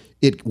here,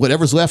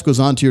 whatever's left goes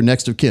on to your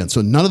next of kin.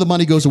 So none of the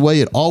money goes away.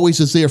 It always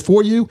is there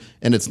for you,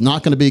 and it's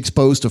not going to be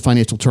exposed to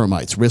financial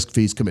termites, risk,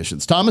 fees,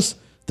 commissions. Thomas,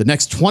 the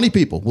next 20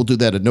 people will do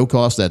that at no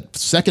cost, that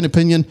second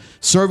opinion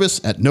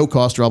service at no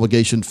cost or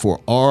obligation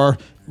for our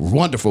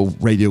wonderful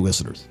radio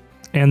listeners.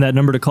 And that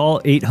number to call,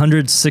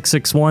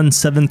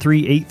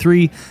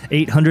 800-661-7383,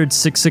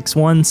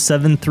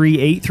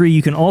 800-661-7383.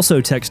 You can also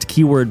text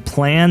keyword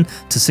PLAN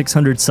to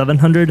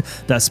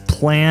 600-700. That's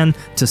PLAN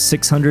to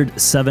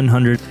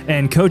 600-700.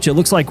 And Coach, it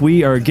looks like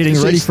we are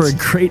getting ready for a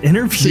great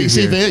interview.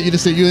 See, Van, you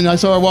and I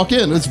saw her walk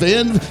in. It's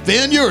Van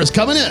Uris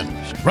coming in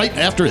right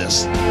after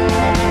this.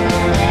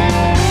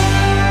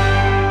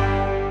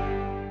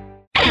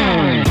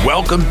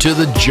 Welcome to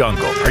the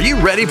jungle. Are you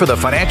ready for the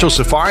financial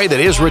safari that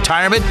is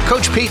retirement?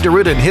 Coach Pete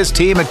D'Arruda and his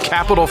team at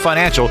Capital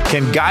Financial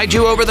can guide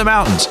you over the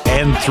mountains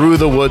and through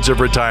the woods of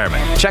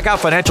retirement. Check out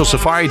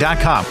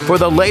financialsafari.com for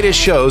the latest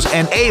shows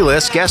and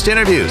A-list guest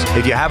interviews.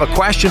 If you have a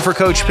question for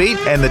Coach Pete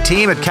and the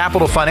team at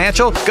Capital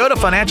Financial, go to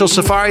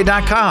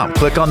financialsafari.com.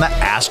 Click on the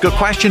Ask a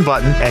Question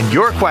button, and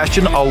your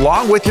question,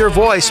 along with your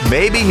voice,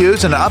 may be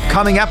used in an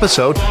upcoming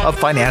episode of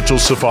Financial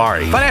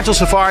Safari. Financial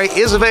Safari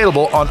is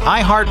available on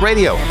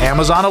iHeartRadio,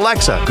 Amazon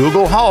Alexa,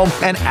 Google Home,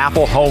 and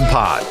Apple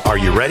HomePod. Are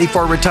you ready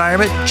for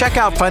retirement? Check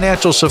out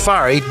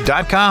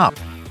financialsafari.com.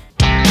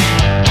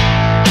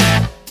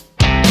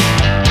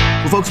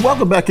 Well, folks,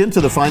 welcome back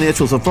into the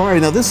Financial Safari.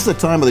 Now, this is the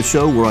time of the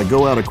show where I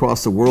go out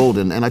across the world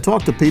and I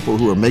talk to people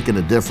who are making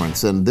a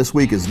difference, and this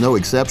week is no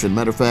exception.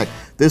 Matter of fact,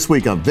 this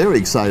week I'm very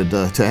excited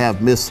to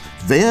have Miss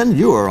Van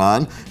Uris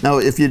on. Now,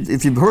 if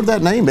you've heard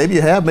that name, maybe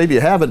you have, maybe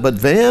you haven't, but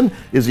Van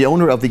is the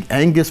owner of the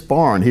Angus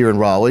Barn here in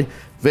Raleigh.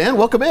 Van,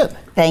 welcome in.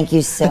 Thank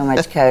you so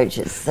much, Coach.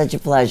 It's such a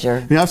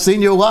pleasure. I've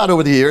seen you a lot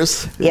over the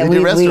years in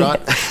your restaurant.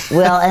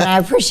 Well, and I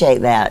appreciate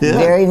that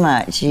very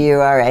much. You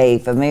are a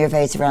familiar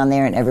face around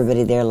there, and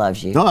everybody there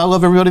loves you. No, I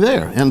love everybody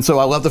there. And so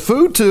I love the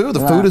food, too.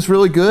 The food is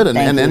really good,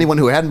 and anyone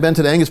who hadn't been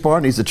to the Angus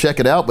Barn needs to check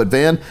it out. But,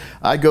 Van,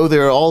 I go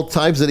there all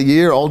times of the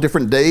year, all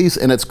different days,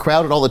 and it's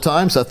crowded all the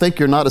time, so I think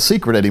you're not a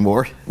secret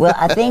anymore. Well,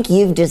 I think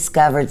you've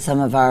discovered some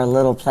of our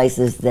little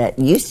places that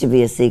used to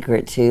be a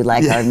secret, too,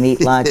 like our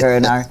meat locker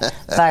and our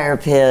fire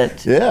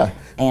pit. Yeah.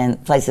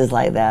 And places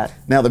like that.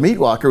 Now, the meat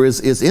locker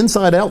is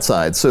inside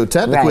outside, so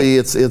technically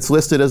it's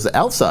listed as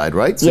outside,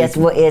 right? So yes,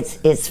 well,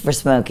 it's for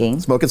smoking.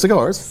 Smoking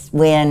cigars.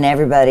 When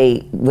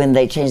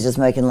they changed the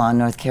smoking law in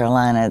North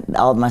Carolina,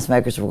 all of my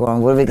smokers were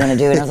going, what are we going to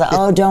do? And I was like,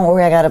 oh, don't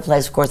worry, I got a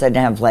place. Of course, I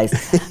didn't have a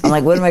place. I'm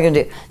like, what am I going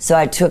to do? So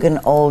I took an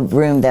old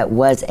room that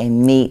was a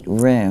meat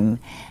room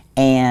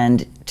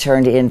and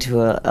turned it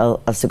into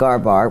a cigar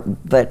bar.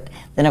 But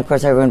then, of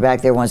course, everyone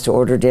back there wants to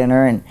order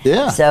dinner. And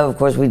so, of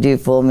course, we do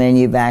full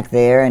menu back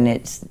there. And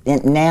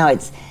now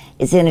it's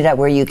ended up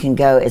where you can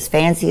go as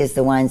fancy as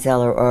the wine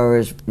cellar or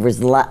as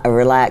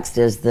relaxed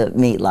as the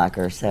meat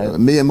locker. So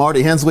me and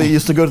Marty Hensley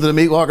used to go to the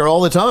meat locker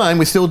all the time.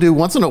 We still do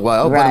once in a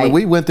while. Right. But I mean,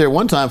 we went there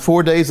one time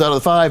 4 days out of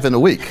the 5 in a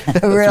week.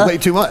 Really? That's way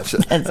too much.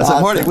 That's I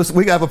said, Marty,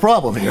 we have a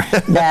problem here.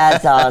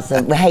 That's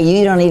awesome. Well, hey,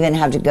 you don't even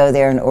have to go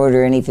there and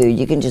order any food.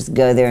 You can just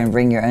go there and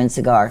bring your own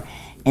cigar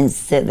and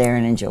sit there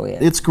and enjoy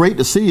it. It's great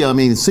to see. I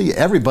mean, see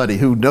everybody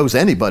who knows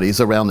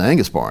anybody's around the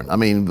Angus Barn. I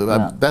mean,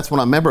 that's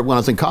when I remember when I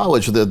was in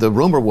college, the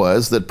rumor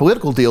was that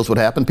political deals would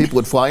happen. People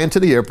would fly into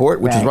the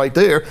airport, which is right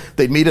there.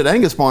 They'd meet at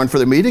Angus Barn for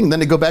their meeting, and then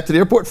they'd go back to the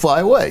airport,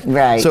 fly away.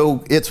 Right.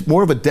 So it's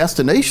more of a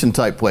destination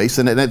type place,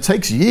 and it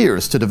takes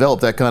years to develop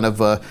that kind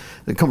of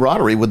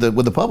camaraderie with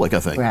the public, I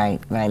think. Right.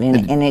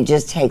 And it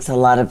just takes a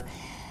lot of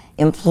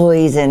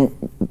employees and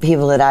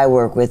people that I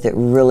work with that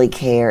really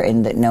care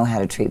and that know how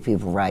to treat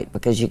people right,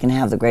 because you can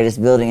have the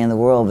greatest building in the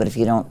world, but if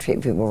you don't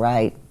treat people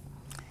right,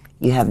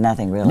 you have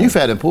nothing really. You've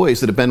had employees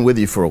that have been with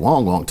you for a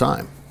long, long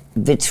time.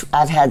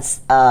 I've had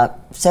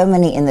so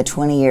many in the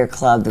 20-year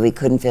club that we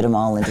couldn't fit them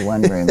all into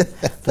one room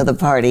for the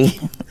party.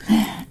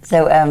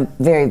 So I'm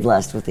very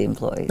blessed with the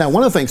employees. Now,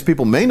 one of the things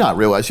people may not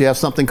realize, you have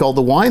something called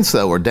the wine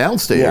cellar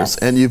downstairs,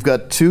 and you've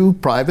got 2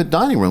 private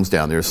dining rooms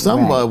down there.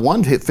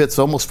 One fits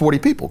almost 40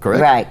 people,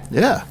 correct? Right.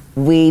 Yeah.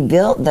 We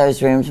built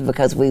those rooms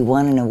because we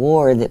won an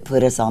award that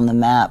put us on the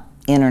map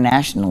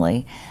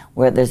internationally,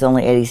 where there's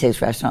only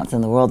 86 restaurants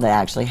in the world that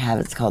actually have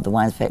it. It's called the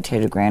Wine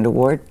Spectator Grand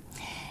Award.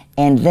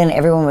 And then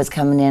everyone was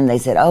coming in, they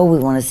said, oh, we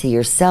want to see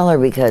your cellar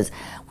because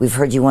we've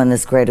heard you won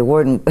this great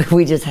award. And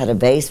we just had a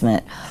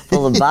basement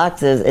full of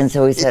boxes. And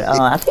so we said,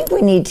 oh, I think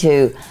we need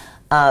to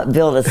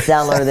build a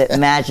cellar that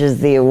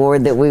matches the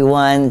award that we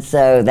won.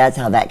 So that's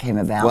how that came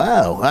about.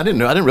 Wow, I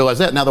didn't realize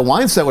that. Now the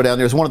wine cellar down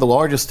there is one of the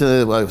largest,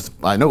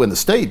 I know in the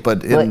state,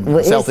 but in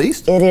the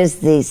Southeast? It is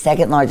the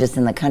second largest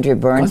in the country.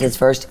 Burns is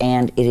first,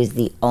 and it is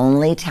the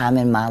only time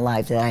in my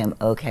life that I am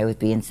okay with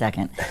being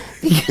second.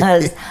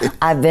 Because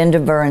I've been to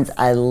Burns,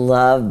 I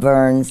love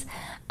Burns.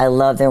 I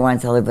love their wine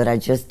cellar, but I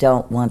just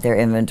don't want their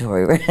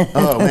inventory.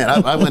 Oh,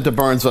 man. I went to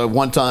Burns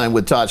one time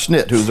with Todd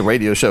Schnitt, who's a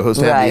radio show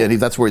host,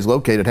 and that's where he's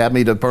located, had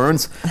me to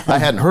Burns. I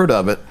hadn't heard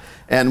of it.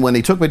 And when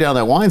he took me down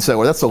that wine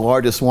cellar, that's the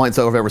largest wine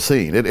cellar I've ever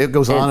seen. It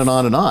goes on and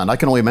on and on. I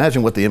can only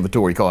imagine what the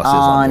inventory cost is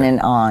on there.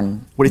 and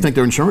on. What do you think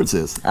their insurance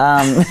is for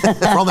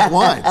all that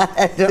wine?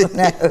 I don't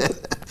know.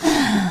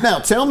 Now,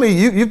 tell me,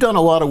 you've done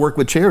a lot of work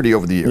with charity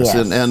over the years,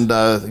 Yes.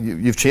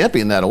 and you've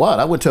championed that a lot.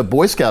 I went to a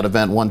Boy Scout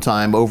event one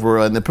time over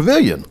in the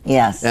pavilion.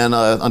 Yes. And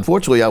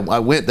unfortunately, I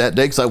went that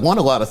day because I won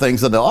a lot of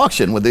things in the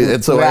auction,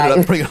 and so I ended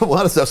up bringing up a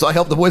lot of stuff. So I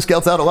helped the Boy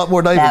Scouts out a lot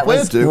more than I even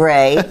planned to.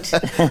 That was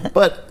great.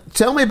 But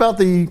tell me about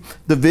the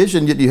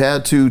vision that you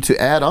had to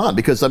add on,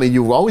 because I mean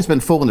you've always been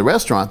full in the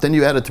restaurant, then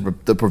you added to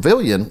the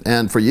pavilion,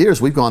 and for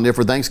years we've gone there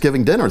for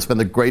Thanksgiving dinner. It's been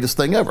the greatest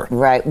thing ever.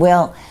 Right.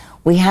 Well,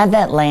 we had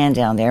that land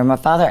down there. My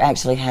father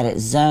actually had it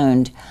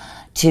zoned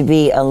to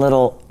be a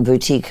little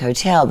boutique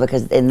hotel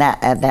because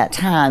at that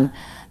time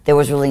there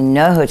was really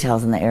no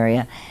hotels in the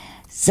area.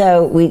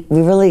 So we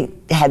really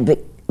had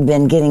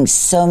been getting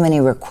so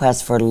many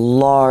requests for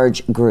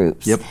large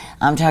groups. Yep.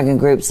 I'm talking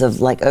groups of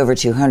like over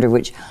 200,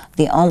 which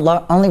the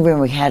only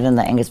room we had in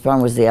the Angus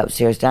Barn was the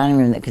upstairs dining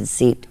room that could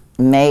seat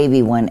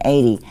maybe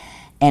 180,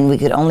 and we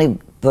could only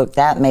book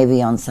that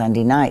maybe on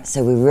Sunday night.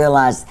 So we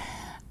realized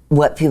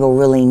what people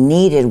really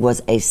needed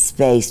was a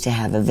space to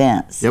have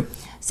events. Yep.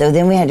 So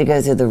then we had to go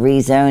through the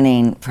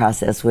rezoning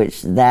process,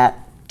 which that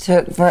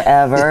took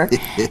forever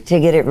to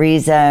get it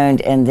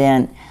rezoned, and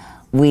then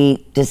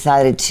we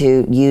decided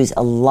to use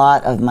a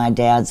lot of my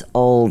dad's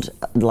old,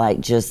 like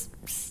just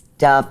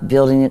stuff,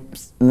 building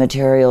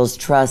materials,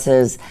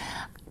 trusses,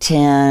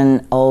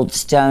 tin, old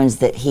stones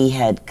that he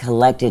had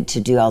collected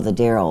to do all the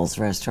Daryl's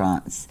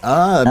restaurants.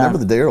 Ah, I remember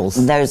the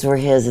Daryl's. Those were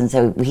his, and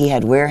so he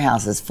had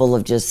warehouses full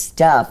of just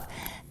stuff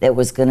that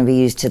was going to be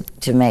used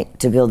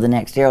to build the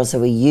next Daryl.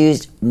 So we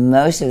used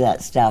most of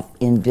that stuff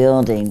in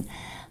building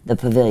the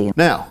pavilion.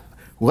 Now,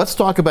 let's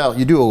talk about,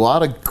 you do a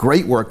lot of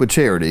great work with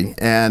charity,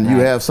 and you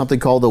have something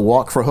called the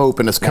Walk for Hope,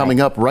 and it's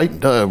coming up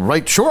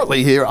right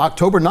shortly here,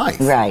 October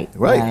 9th.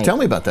 Right. Tell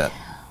me about that.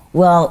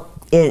 Well,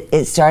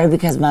 it started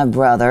because my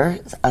brother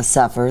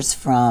suffers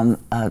from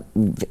a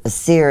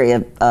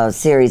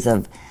series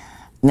of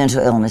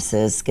mental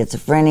illnesses,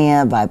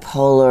 schizophrenia,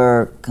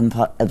 bipolar,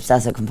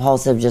 obsessive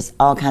compulsive, just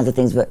all kinds of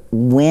things. But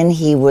when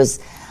he was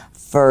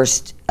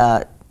first,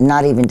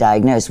 not even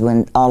diagnosed,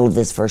 when all of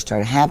this first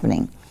started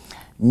happening,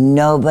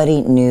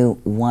 nobody knew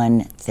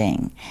one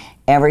thing.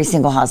 Every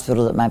single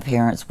hospital that my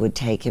parents would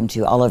take him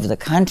to all over the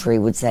country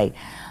would say,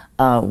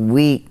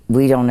 we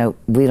don't know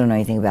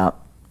anything about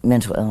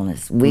mental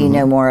illness. We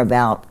know more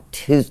about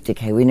tooth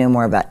decay. We know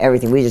more about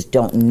everything. We just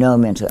don't know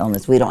mental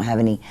illness. We don't have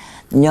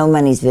no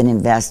money's been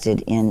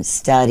invested in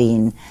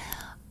studying,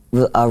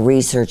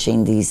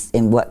 researching these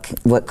and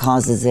what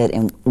causes it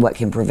and what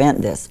can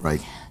prevent this.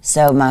 Right.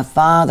 So my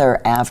father,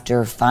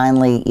 after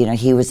finally,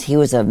 he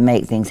was a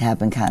make things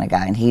happen kind of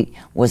guy, and he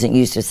wasn't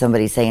used to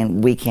somebody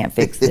saying, we can't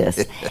fix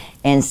this.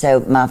 And so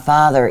my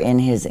father, in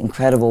his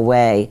incredible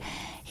way,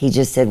 he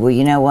just said, well,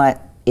 you know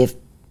what, if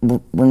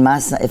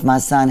my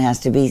son has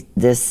to be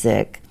this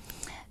sick,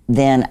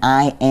 then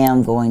I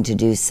am going to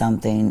do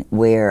something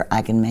where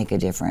I can make a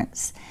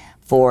difference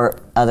for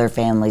other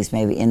families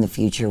maybe in the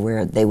future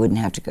where they wouldn't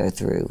have to go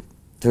through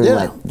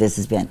what this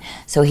has been.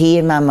 So he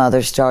and my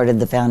mother started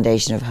the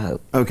Foundation of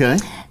Hope. Okay.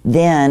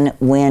 Then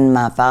when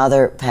my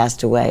father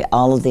passed away,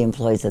 all of the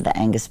employees of the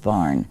Angus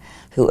Barn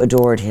who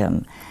adored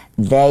him,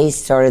 they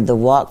started the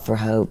Walk for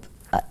Hope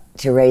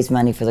to raise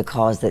money for the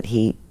cause that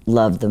he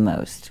loved the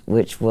most,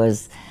 which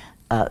was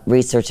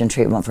research and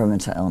treatment for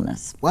mental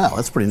illness. Wow,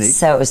 that's pretty neat.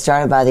 So it was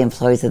started by the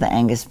employees of the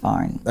Angus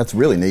Barn. That's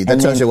really neat.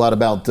 That tells you a lot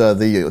about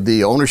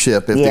the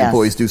ownership if the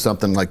employees do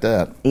something like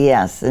that.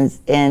 Yes,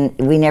 and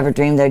we never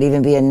dreamed there'd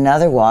even be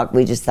another walk.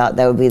 We just thought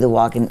that would be the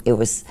walk, and it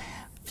was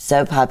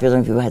so popular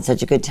and people had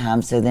such a good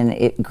time, so then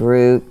it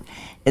grew.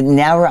 And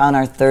now we're on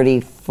our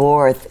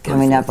 34th,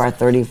 coming up our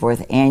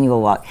 34th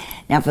annual walk.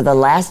 Now for the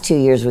last 2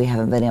 years we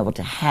haven't been able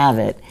to have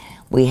it.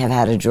 We have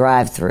had a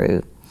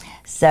drive-through.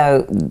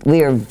 So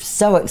we are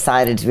so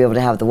excited to be able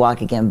to have the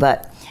walk again.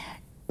 But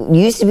it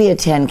used to be a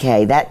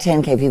 10K. That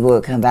 10K people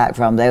would come back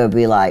from, they would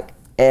be like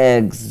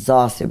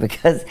exhausted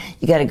because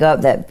you got to go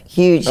up that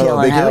huge hill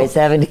on Highway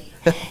 70,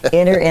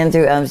 enter in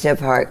through Umstead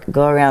Park,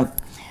 go around.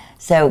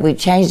 So we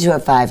changed to a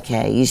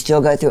 5K. You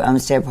still go through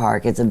Umstead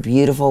Park. It's a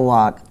beautiful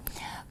walk.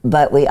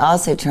 But we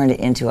also turned it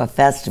into a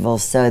festival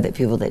so that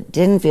people that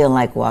didn't feel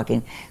like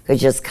walking could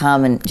just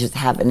come and just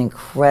have an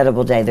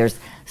incredible day. There's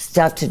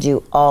stuff to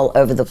do all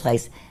over the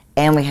place.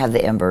 And we have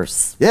the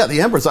Embers. Yeah,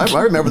 the Embers.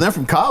 I remember them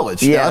from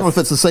college. Yes. I don't know if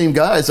it's the same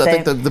guys. I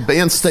think the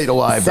band stayed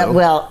alive, though.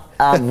 Well,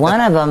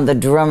 one of them, the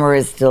drummer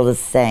is still the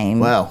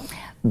same. Wow.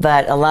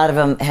 But a lot of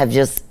them have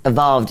just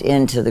evolved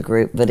into the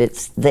group, but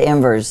it's the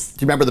Embers.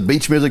 Do you remember the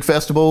Beach Music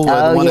Festival?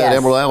 The one at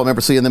Emerald Isle? I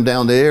remember seeing them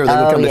down there. They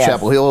would come to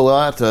Chapel Hill a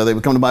lot. They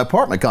would come to my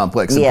apartment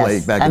complex and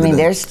play back in the day.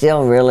 they're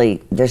still really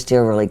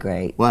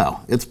great.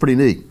 Wow, it's pretty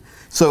neat.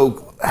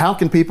 So how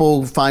can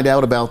people find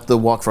out about the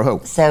Walk for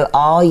Hope? So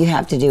all you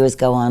have to do is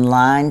go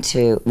online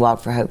to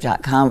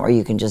walkforhope.com, or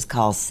you can just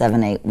call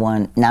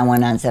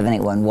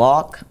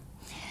 919-781-WALK.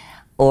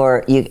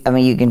 or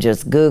you can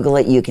just Google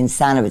it. You can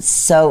sign up.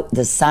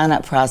 The sign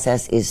up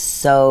process is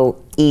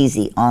so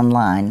easy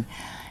online,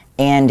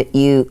 and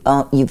you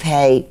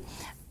pay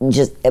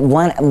just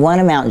one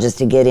amount just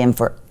to get in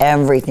for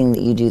everything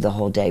that you do the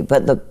whole day.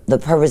 But the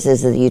purpose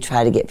is that you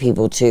try to get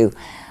people to,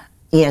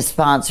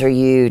 sponsor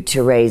you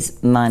to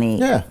raise money.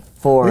 Yeah.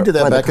 We did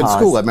that back in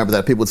school. I remember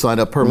that people would sign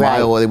up per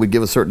mile. They would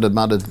give a certain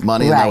amount of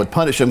money, and I would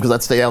punish them because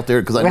I'd stay out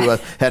there because I knew I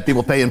had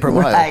people paying per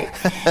mile. Right.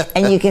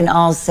 And you can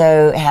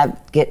also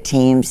get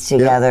teams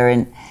together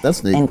and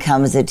that's neat. And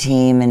come as a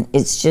team, and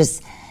it's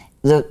just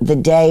the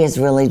day is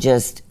really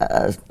just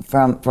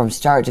from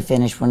start to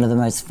finish one of the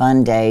most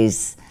fun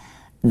days.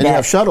 And you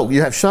have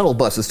shuttle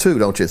buses too,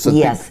 don't you? So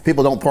yes.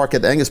 People don't park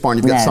at the Angus Barn.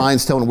 You've got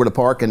signs telling them where to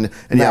park, and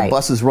you have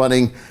buses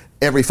running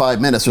every 5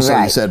 minutes or so,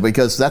 you said,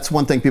 because that's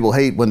one thing people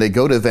hate when they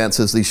go to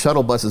events is these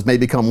shuttle buses may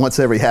become once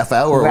every half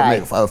hour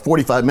or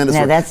 45 minutes.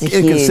 No, that's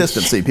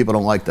inconsistency. People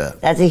don't like that.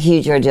 That's a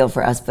huge ordeal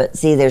for us. But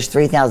see, there's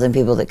 3,000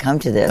 people that come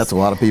to this. That's a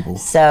lot of people.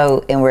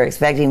 So, and we're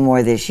expecting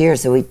more this year,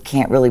 so we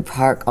can't really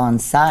park on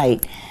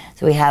site.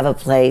 So we have a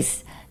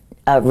place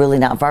really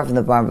not far from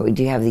the barn, but we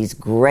do have these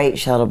great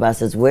shuttle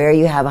buses where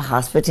you have a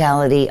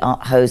hospitality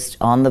host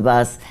on the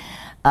bus.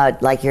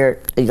 Like you're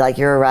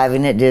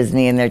arriving at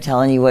Disney and they're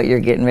telling you what you're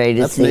getting ready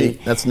to see.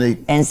 That's neat.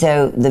 And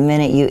so the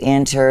minute you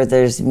enter,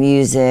 there's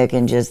music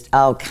and just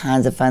all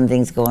kinds of fun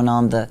things going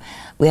on.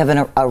 We have a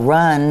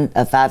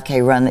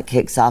 5K run that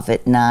kicks off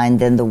at 9,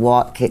 then the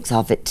walk kicks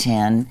off at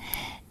 10,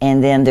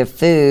 and then the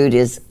food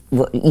is,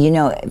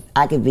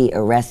 I could be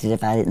arrested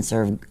if I didn't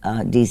serve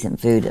decent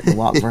food at the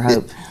Walk for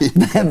Hope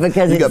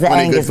because it's the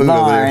Angus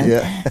Barn.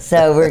 Yeah.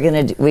 So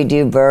we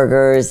do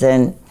burgers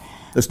and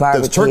those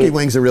turkey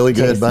wings are really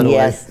good, by the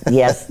way.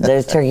 Yes,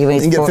 those turkey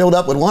wings. You can get filled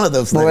up with one of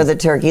those things. For the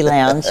turkey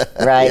lounge,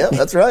 right? Yeah,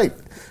 that's right.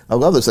 I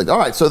love those things. All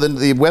right, so then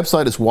the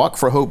website is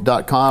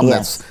walkforhope.com.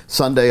 Yes. That's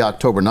Sunday,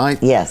 October 9th.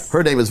 Yes.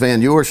 Her name is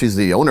Van Ewer. She's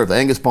the owner of the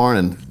Angus Barn.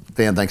 And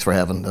Van, thanks for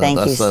having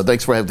us.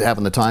 Thanks for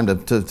having the time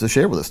to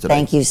share with us today.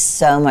 Thank you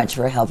so much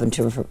for helping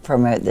to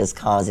promote this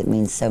cause. It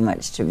means so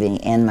much to me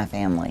and my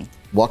family.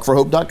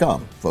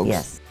 Walkforhope.com, folks.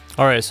 Yes.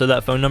 All right, so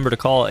that phone number to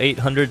call,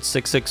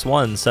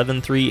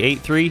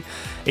 800-661-7383,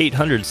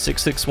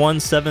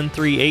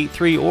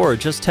 800-661-7383, or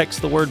just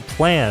text the word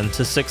PLAN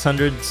to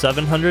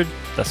 600-700.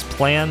 That's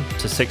PLAN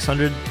to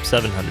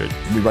 600-700.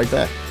 We'll be right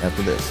back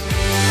after this.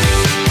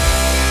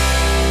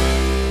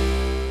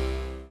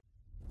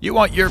 You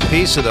want your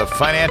piece of the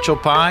financial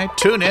pie?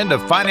 Tune in to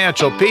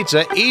Financial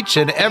Pizza each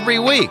and every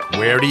week.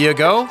 Where do you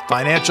go?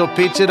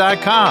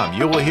 FinancialPizza.com.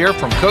 You will hear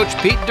from Coach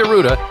Pete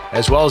D'Arruda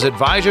as well as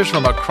advisors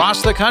from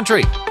across the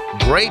country.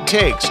 Great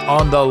takes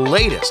on the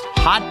latest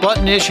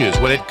hot-button issues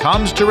when it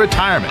comes to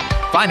retirement.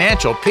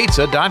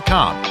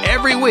 FinancialPizza.com.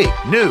 Every week,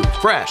 new,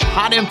 fresh,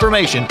 hot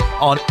information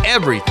on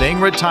everything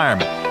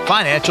retirement.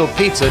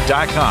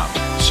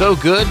 FinancialPizza.com. So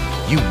good,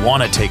 you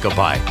want to take a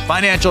bite.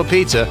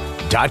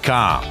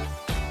 FinancialPizza.com.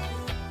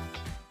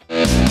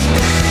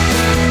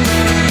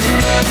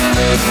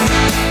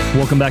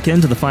 Welcome back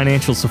into the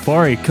Financial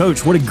Safari.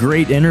 Coach, what a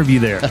great interview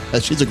there.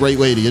 She's a great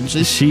lady, isn't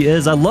she? She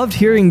is. I loved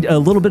hearing a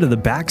little bit of the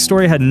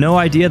backstory. I had no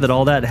idea that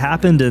all that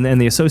happened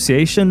and the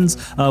associations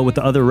with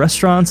the other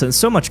restaurants and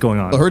so much going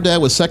on. Well, her dad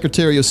was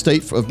Secretary of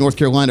State of North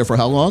Carolina for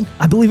how long?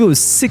 I believe it was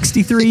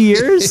 63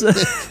 years.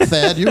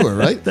 Thad, you were,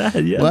 right?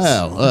 Thad, yes.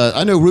 Wow.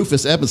 I know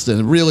Rufus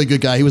Evanston, a really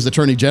good guy. He was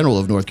Attorney General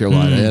of North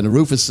Carolina. And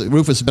Rufus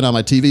has been on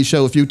my TV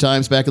show a few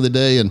times back in the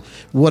day, and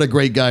what a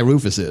great guy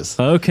Rufus is.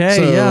 Okay,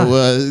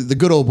 so, the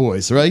good old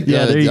boys, right?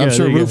 Yeah, there you go. I'm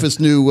sure Rufus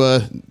knew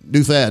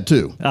Thad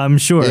too. I'm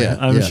sure.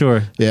 I'm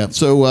sure. Yeah.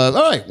 So, all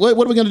right. What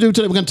are we going to do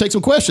today? We're going to take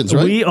some questions,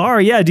 right? We are.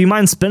 Yeah. Do you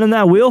mind spinning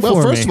that wheel for me?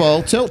 Well, first of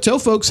all, tell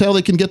folks how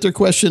they can get their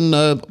question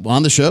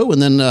on the show,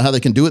 and then how they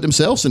can do it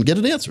themselves and get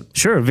it answered.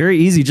 Sure. Very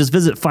easy. Just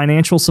visit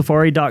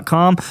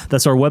financialsafari.com.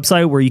 That's our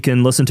website where you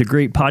can listen to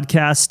great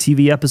podcasts,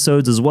 TV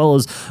episodes, as well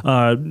as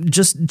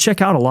just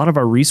check out a lot of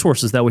our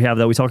resources that we have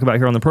that we talk about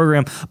here on the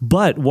program.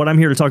 But what I'm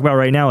here to talk about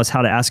right now is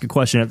how to ask a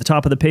question. At the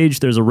top of the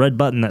page, there's a red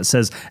button that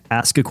says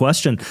Ask a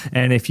Question.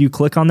 And if you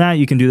click on that,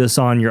 you can do this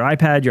on your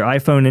iPad, your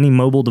iPhone, any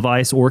mobile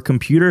device or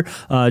computer.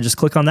 Just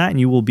click on that and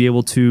you will be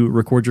able to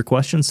record your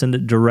question, send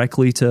it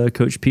directly to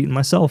Coach Pete and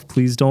myself.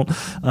 Please don't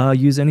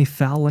use any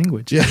foul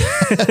language. Yeah.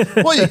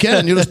 Well, you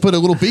can. You just put a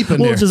little beep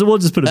in there. We'll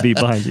just put a beep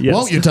behind it. Yes.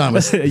 Won't you,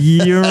 Thomas?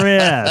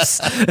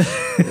 Yes.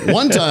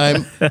 One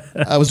time,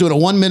 I was doing a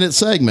 1-minute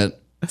segment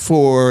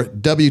for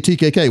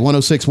WTKK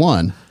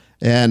 106.1.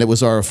 And it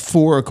was our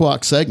 4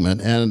 o'clock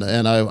segment, and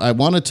I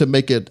wanted to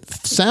make it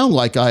sound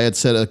like I had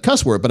said a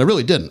cuss word, but I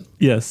really didn't.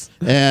 Yes.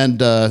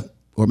 And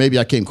or maybe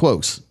I came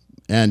close,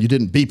 and you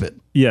didn't beep it.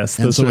 Yes,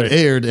 and that's so right. It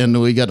aired,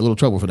 and we got a little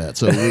trouble for that.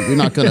 So we're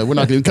not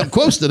gonna come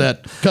close to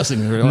that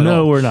cussing.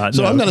 No, we're not.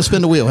 So I'm gonna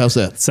spin the wheel. How's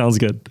that? Sounds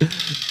good.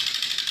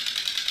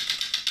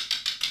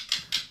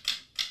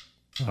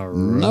 All right.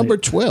 Number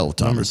 12,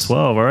 Thomas.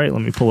 Number 12. All right,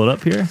 let me pull it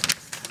up here.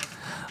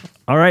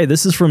 All right,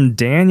 this is from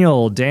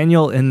Daniel.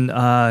 Daniel, and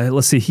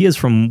let's see, he is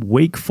from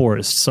Wake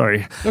Forest.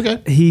 Sorry. Okay.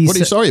 What are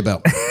you sorry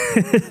about?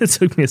 It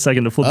took me a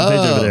second to flip the page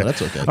over there.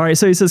 That's okay. All right,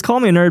 so he says, call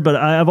me a nerd, but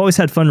I've always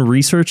had fun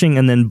researching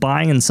and then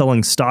buying and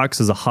selling stocks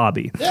as a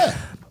hobby. Yeah.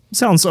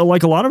 Sounds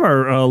like a lot of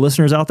our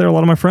listeners out there, a lot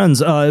of my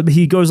friends.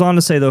 He goes on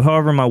to say, though,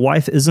 however, my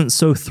wife isn't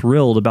so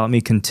thrilled about me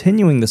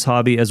continuing this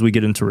hobby as we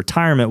get into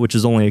retirement, which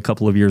is only a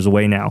couple of years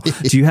away now.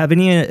 Do you have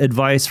any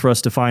advice for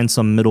us to find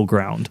some middle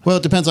ground? Well,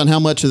 it depends on how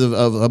much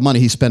of money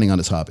he's spending on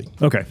his hobby.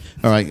 Okay.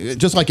 All right.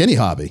 Just like any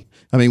hobby.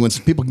 I mean, when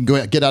people can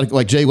get out,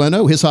 like Jay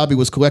Leno, his hobby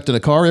was collecting a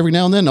car every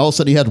now and then. All of a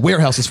sudden, he had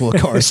warehouses full of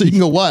cars, so you can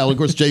go wild. Of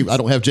course, I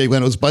don't have Jay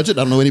Leno's budget.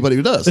 I don't know anybody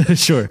who does.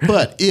 Sure.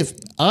 But if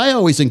I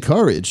always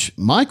encourage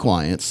my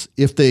clients,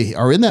 if they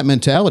are in that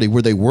mentality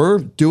where they were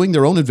doing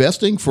their own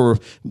investing for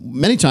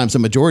many times the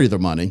majority of their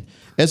money,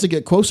 as they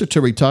get closer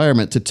to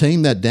retirement, to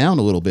tame that down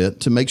a little bit,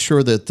 to make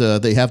sure that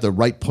they have the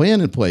right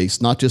plan in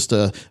place, not just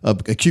a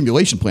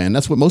accumulation plan.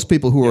 That's what most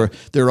people who are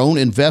their own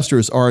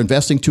investors are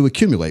investing to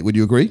accumulate. Would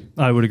you agree?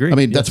 I would agree. I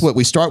mean, that's what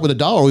we start with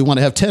 $1. We want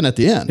to have 10 at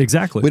the end.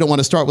 Exactly. We don't want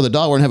to start with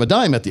 $1 and have a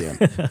dime at the end.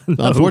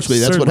 No, unfortunately,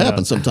 that's what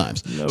happens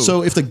sometimes.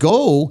 So if the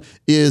goal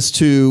is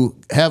to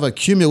have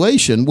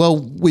accumulation, well,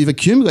 we've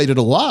accumulated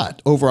a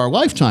lot over our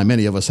lifetime,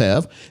 many of us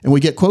have, and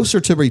we get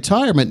closer to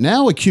retirement.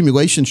 Now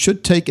accumulation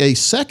should take a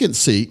second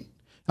seat.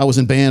 I was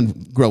in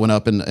band growing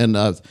up, and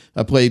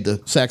I played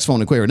the saxophone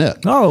and clarinet.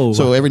 Oh.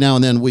 So every now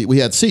and then we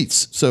had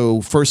seats.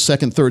 So first,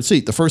 second, third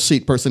seat. The first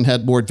seat person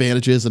had more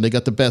advantages, and they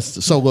got the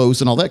best solos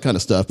and all that kind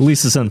of stuff.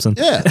 Lisa Simpson.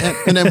 Yeah.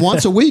 And then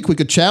once a week, we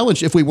could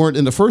challenge, if we weren't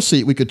in the first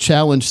seat, we could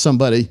challenge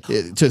somebody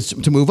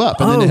to move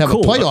up. And then they'd have a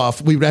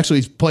playoff. We would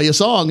actually play a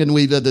song, and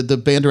the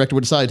band director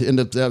would decide, and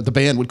the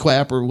band would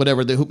clap or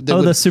whatever.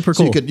 That's super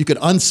cool. So you could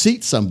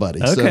unseat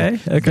somebody. Okay.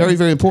 So very,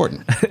 very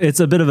important. It's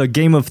a bit of a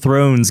Game of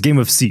Thrones, Game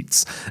of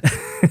Seats.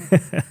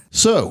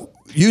 So,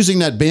 using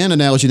that band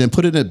analogy, then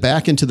putting it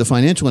back into the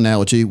financial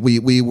analogy,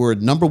 we were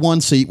number one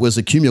seat was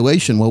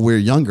accumulation while we were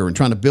younger and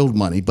trying to build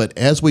money. But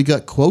as we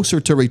got closer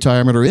to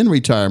retirement or in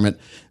retirement,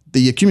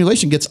 the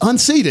accumulation gets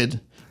unseated,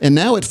 and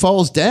now it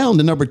falls down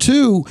to number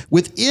two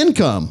with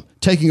income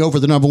taking over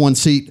the number one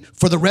seat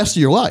for the rest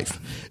of your life.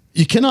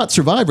 You cannot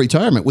survive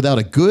retirement without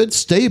a good,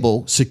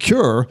 stable,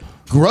 secure,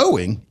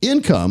 growing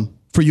income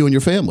for you and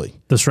your family.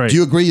 That's right. Do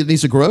you agree it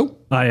needs to grow?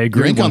 I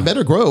agree. Your income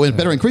better grow and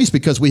better increase,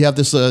 because we have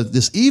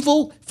this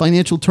evil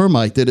financial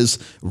termite that has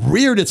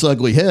reared its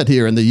ugly head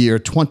here in the year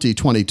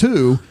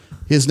 2022.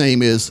 His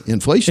name is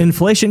inflation.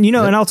 Inflation,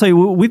 and I'll tell you,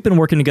 we've been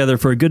working together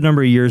for a good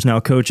number of years now,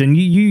 Coach, and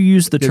you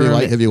use the term.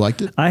 Have you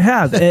liked it? I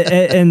have.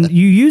 And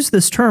you use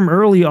this term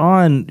early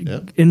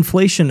on,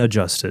 inflation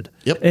adjusted.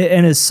 Yep.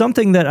 And it's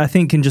something that I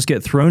think can just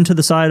get thrown to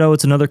the side. Oh,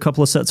 it's another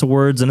couple of sets of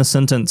words in a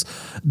sentence.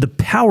 The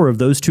power of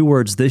those two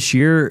words this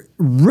year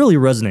really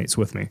resonates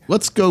with me.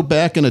 Let's go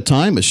back in a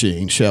time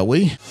machine, shall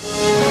we?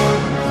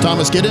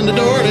 Thomas, get in the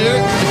door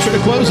there. Make sure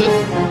to close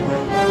it.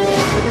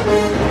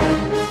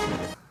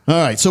 All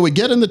right, so we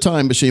get in the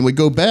time machine. We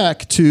go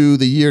back to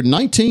the year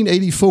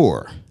 1984.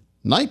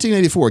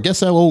 1984. Guess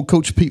how old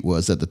Coach Pete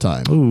was at the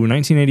time? Ooh,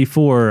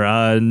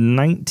 1984.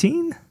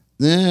 19?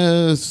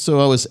 Yeah,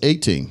 so I was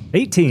 18.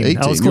 18.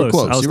 I was You were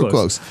close. You were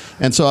close.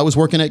 And so I was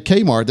working at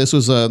Kmart. This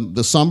was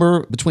the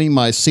summer between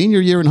my senior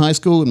year in high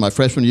school and my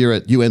freshman year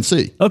at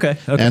UNC. Okay.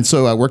 And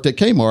so I worked at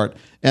Kmart.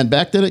 And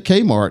back then at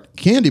Kmart,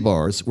 candy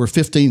bars were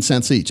 15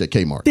 cents each at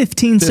Kmart.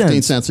 15 cents?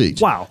 15 cents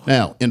each. Wow.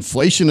 Now,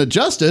 inflation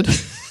adjusted...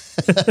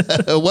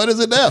 What is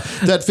it now?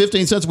 That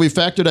 15 cents, we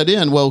factored that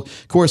in. Well,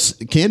 of course,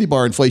 candy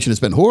bar inflation has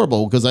been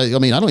horrible, because I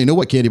don't even know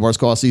what candy bars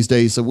cost these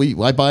days. So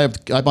I buy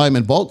them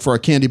in bulk for a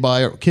candy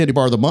bar of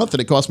the month,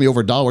 and it costs me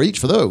over $1 each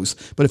for those.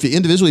 But if you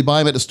individually buy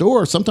them at the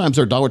store, sometimes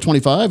they're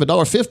 $1.25,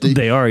 $1.50.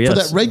 They are, yes. For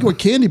that regular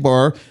candy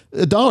bar,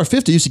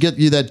 $1.50 used to get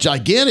you that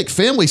gigantic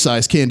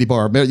family-sized candy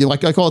bar.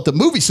 Like I call it the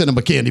movie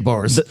cinema candy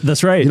bars.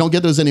 That's right. You don't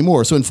get those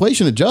anymore. So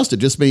inflation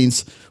adjusted just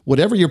means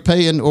whatever you're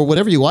paying or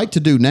whatever you like to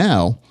do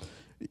now,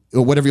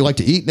 or whatever you like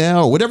to eat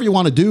now, or whatever you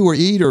want to do or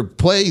eat or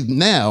play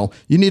now,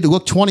 you need to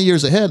look 20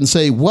 years ahead and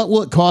say, what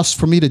will it cost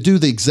for me to do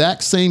the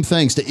exact same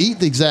things, to eat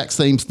the exact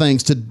same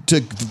things, to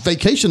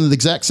vacation in the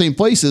exact same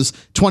places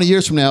 20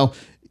 years from now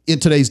in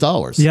today's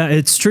dollars? Yeah,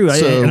 it's true.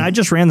 And I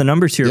just ran the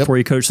numbers here for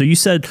you, Coach. So you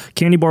said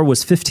candy bar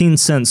was 15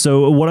 cents.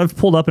 So what I've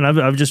pulled up, and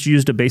I've just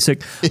used a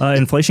basic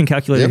inflation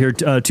calculator here,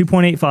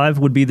 2.85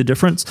 would be the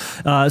difference.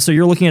 So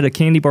you're looking at a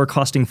candy bar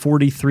costing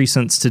 43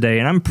 cents today,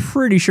 and I'm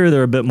pretty sure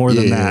they're a bit more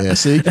than that. Yeah,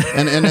 see?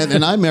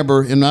 And I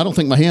remember, and I don't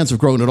think my hands have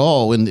grown at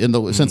all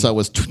since I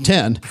was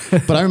 10,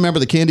 but I remember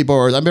the candy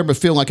bars. I remember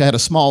feeling like I had a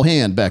small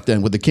hand back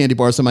then with the candy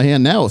bars in my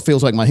hand. Now it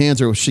feels like my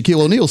hands are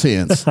Shaquille O'Neal's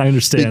hands. I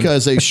understand.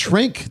 Because they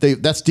shrink.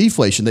 That's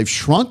deflation. they've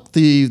shrunk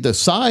the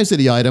size of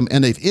the item,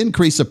 and they've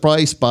increased the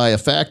price by a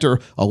factor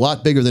a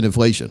lot bigger than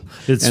inflation.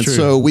 It's and true.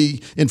 So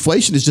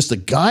inflation is just a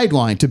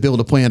guideline to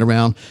build a plan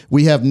around.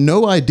 We have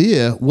no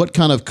idea what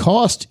kind of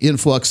cost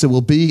influx there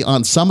will be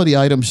on some of the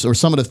items or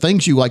some of the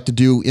things you like to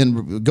do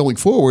in going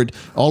forward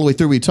all the way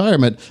through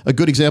retirement. A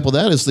good example of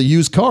that is the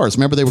used cars.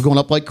 Remember, they were going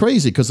up like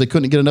crazy because they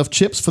couldn't get enough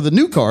chips for the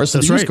new cars. So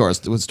That's the used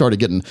right. cars started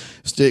getting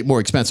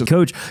more expensive.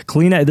 Coach,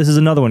 Kleenex, this is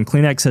another one.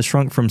 Kleenex has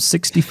shrunk from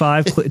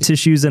 65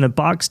 tissues in a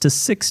box to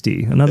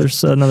 60. Another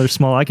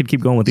small. I could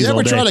keep going with these You all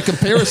ever day. try to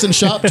comparison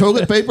shop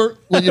toilet paper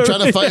when you're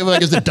trying to find,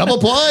 like, is it double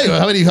ply? Or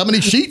how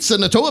many sheets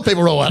in the toilet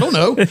paper roll? I don't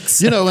know.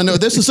 And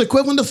this is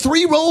equivalent to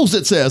 3 rolls,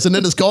 it says, and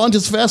then it's gone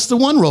just fast as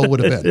 1 roll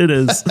would have been. It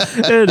is.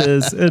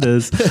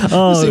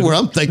 See where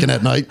I'm thinking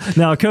at night.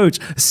 Now, Coach,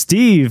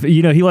 Steve,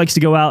 he likes to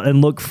go out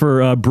and look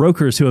for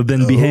brokers who have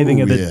been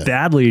behaving a bit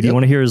badly. Do you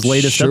want to hear his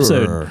latest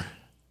episode?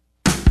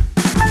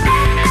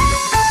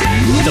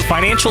 The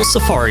Financial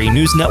Safari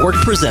News Network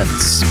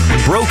presents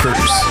Brokers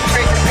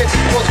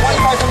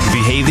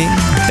Behaving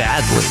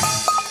Badly.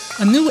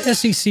 A new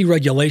SEC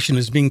regulation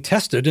is being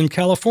tested in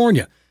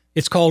California.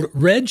 It's called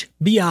Reg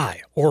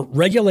BI, or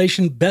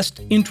Regulation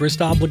Best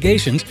Interest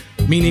Obligations,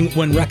 meaning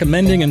when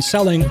recommending and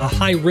selling a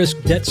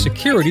high-risk debt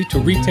security to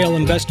retail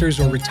investors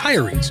or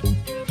retirees.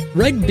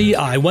 Reg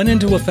BI went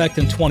into effect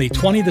in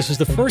 2020. This is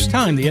the first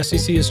time the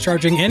SEC is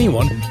charging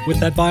anyone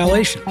with that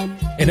violation.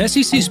 An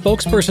SEC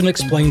spokesperson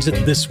explains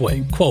it this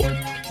way, quote,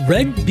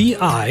 Reg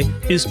BI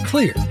is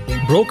clear.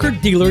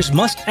 Broker-dealers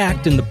must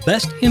act in the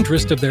best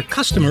interest of their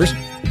customers.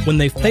 When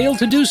they fail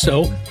to do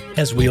so,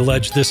 as we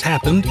allege this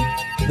happened,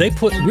 they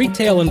put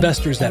retail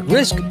investors at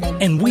risk,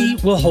 and we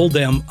will hold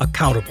them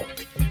accountable.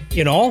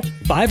 In all,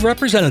 5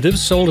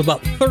 representatives sold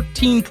about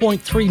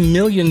 $13.3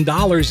 million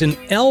in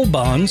L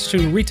bonds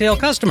to retail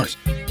customers.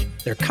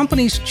 Their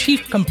company's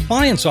chief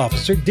compliance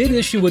officer did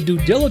issue a due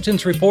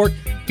diligence report.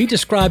 He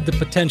described the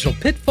potential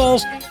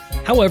pitfalls.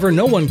 However,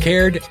 no one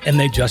cared, and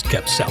they just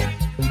kept selling.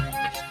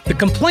 The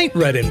complaint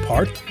read in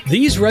part,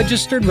 these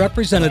registered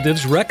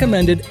representatives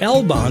recommended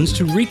L bonds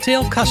to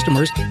retail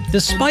customers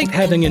despite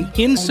having an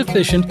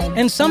insufficient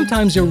and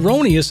sometimes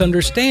erroneous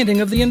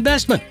understanding of the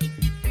investment.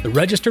 The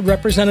registered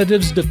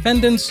representatives'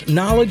 defendants'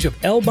 knowledge of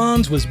L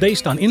bonds was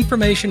based on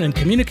information and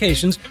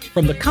communications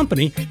from the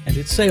company and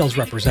its sales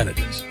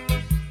representatives.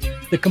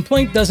 The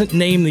complaint doesn't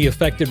name the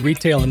affected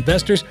retail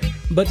investors,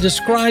 but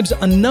describes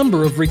a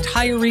number of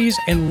retirees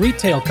and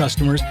retail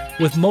customers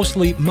with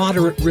mostly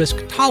moderate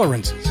risk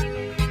tolerances.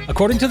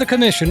 According to the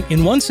commission,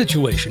 in one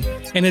situation,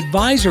 an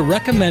advisor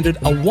recommended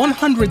a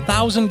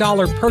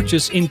 $100,000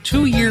 purchase in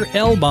 2-year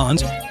L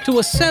bonds to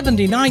a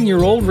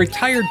 79-year-old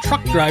retired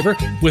truck driver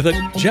with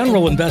a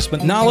general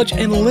investment knowledge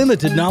and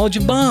limited knowledge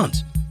of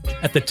bonds.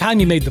 At the time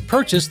he made the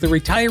purchase, the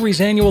retiree's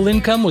annual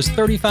income was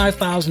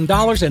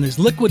 $35,000 and his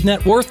liquid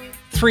net worth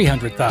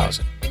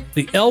 $300,000.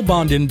 The L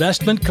bond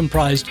investment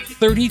comprised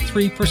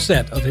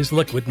 33% of his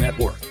liquid net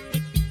worth.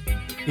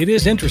 It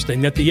is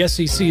interesting that the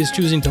SEC is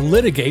choosing to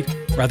litigate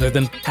rather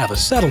than have a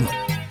settlement.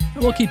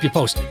 And we'll keep you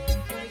posted.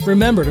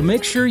 Remember to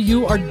make sure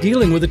you are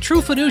dealing with a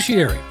true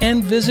fiduciary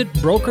and visit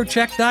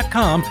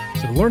brokercheck.com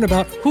to learn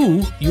about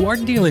who you are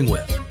dealing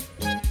with.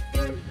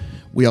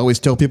 We always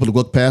tell people to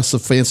look past the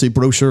fancy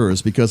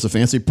brochures because the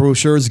fancy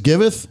brochures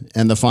giveth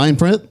and the fine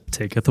print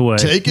taketh away.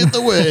 Taketh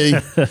away.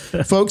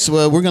 Folks,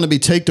 we're going to be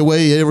taked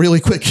away really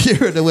quick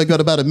here. We've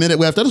got about a minute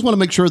left. I just want to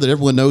make sure that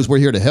everyone knows we're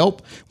here to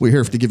help. We're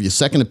here to give you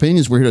second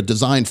opinions. We're here to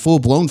design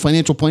full-blown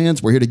financial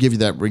plans. We're here to give you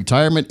that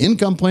retirement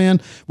income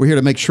plan. We're here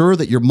to make sure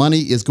that your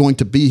money is going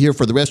to be here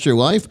for the rest of your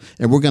life.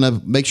 And we're going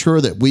to make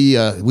sure that we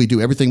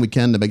do everything we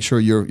can to make sure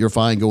you're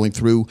fine going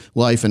through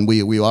life. And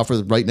we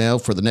offer right now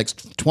for the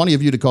next 20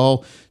 of you to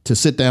call to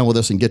sit down with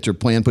us and get your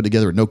plan put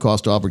together at no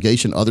cost or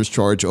obligation. Others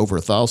charge over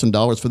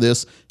 $1,000 for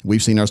this.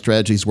 We've seen our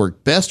strategies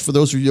work best for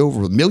those of you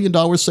over $1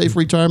 million safe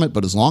retirement,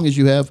 but as long as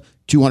you have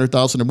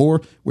 $200,000 or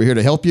more, we're here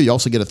to help you. You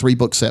also get a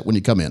 3-book set when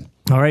you come in.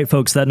 All right,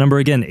 folks, that number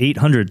again,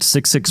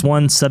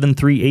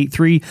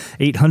 800-661-7383,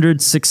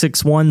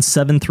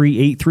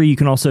 800-661-7383. You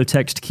can also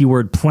text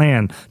keyword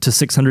PLAN to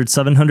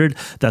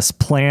 600-700. That's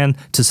PLAN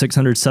to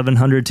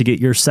 600-700 to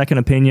get your second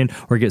opinion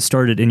or get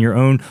started in your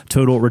own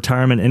total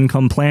retirement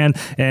income plan.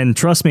 And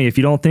trust me, if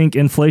you don't think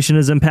inflation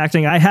is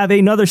impacting, I have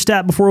another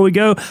stat before we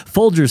go.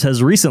 Folgers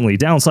has recently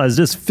downsized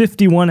this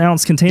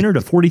 51-ounce container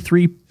to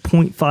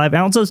 43.5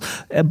 ounces,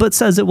 but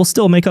says it will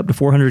still make up to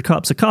 400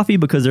 cups of coffee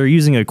because they're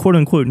using a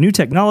quote-unquote new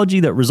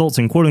technology that results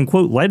in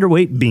quote-unquote lighter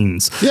weight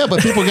beans. Yeah,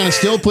 but people are going to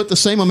still put the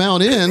same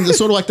amount in. It's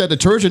sort of like that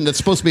detergent that's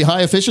supposed to be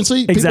high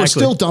efficiency. Exactly. People are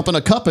still dumping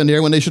a cup in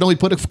there when they should only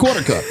put a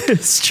quarter cup.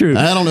 It's true.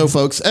 I don't know,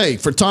 folks. Hey,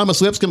 for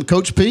Thomas Lipscomb,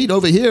 Coach Pete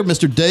over here,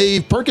 Mr.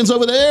 Dave Perkins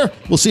over there,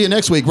 we'll see you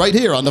next week right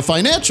here on the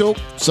Financial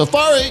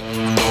Safari.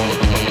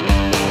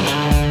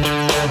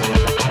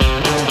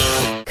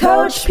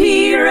 Coach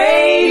P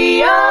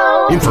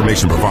Radio.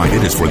 Information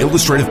provided is for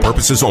illustrative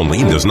purposes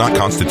only and does not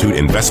constitute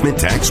investment,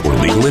 tax, or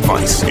legal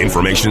advice.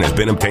 Information has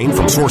been obtained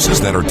from sources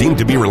that are deemed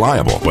to be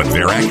reliable, but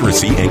their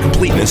accuracy and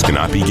completeness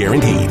cannot be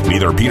guaranteed.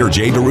 Neither Peter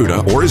J.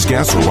 D'Arruda or his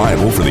guests are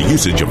liable for the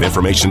usage of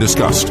information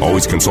discussed.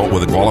 Always consult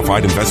with a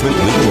qualified investment,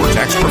 legal, or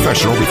tax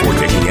professional before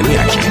taking any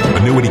action.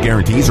 Annuity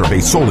guarantees are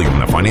based solely on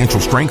the financial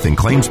strength and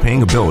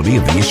claims-paying ability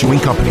of the issuing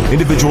company.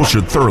 Individuals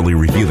should thoroughly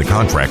review the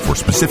contract for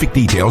specific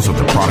details of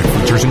the product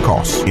features and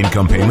costs.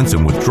 Income payments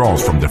and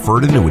withdrawals from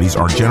deferred annuities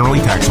are generally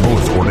taxable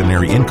as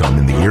ordinary income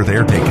in the year they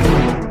are taken.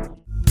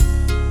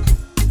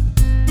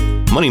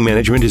 Money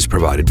management is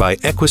provided by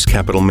Equus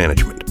Capital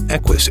Management.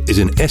 Equus is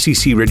an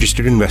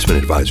SEC-registered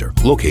investment advisor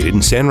located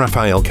in San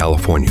Rafael,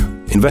 California.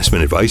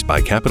 Investment advice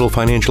by Capital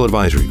Financial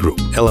Advisory Group,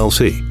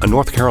 LLC, a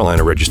North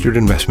Carolina-registered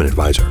investment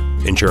advisor.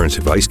 Insurance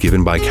advice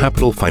given by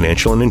Capital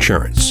Financial and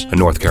Insurance, a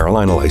North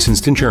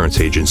Carolina-licensed insurance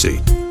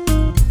agency.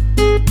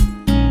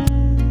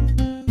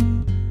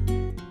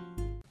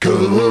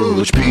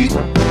 Coach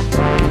Pete.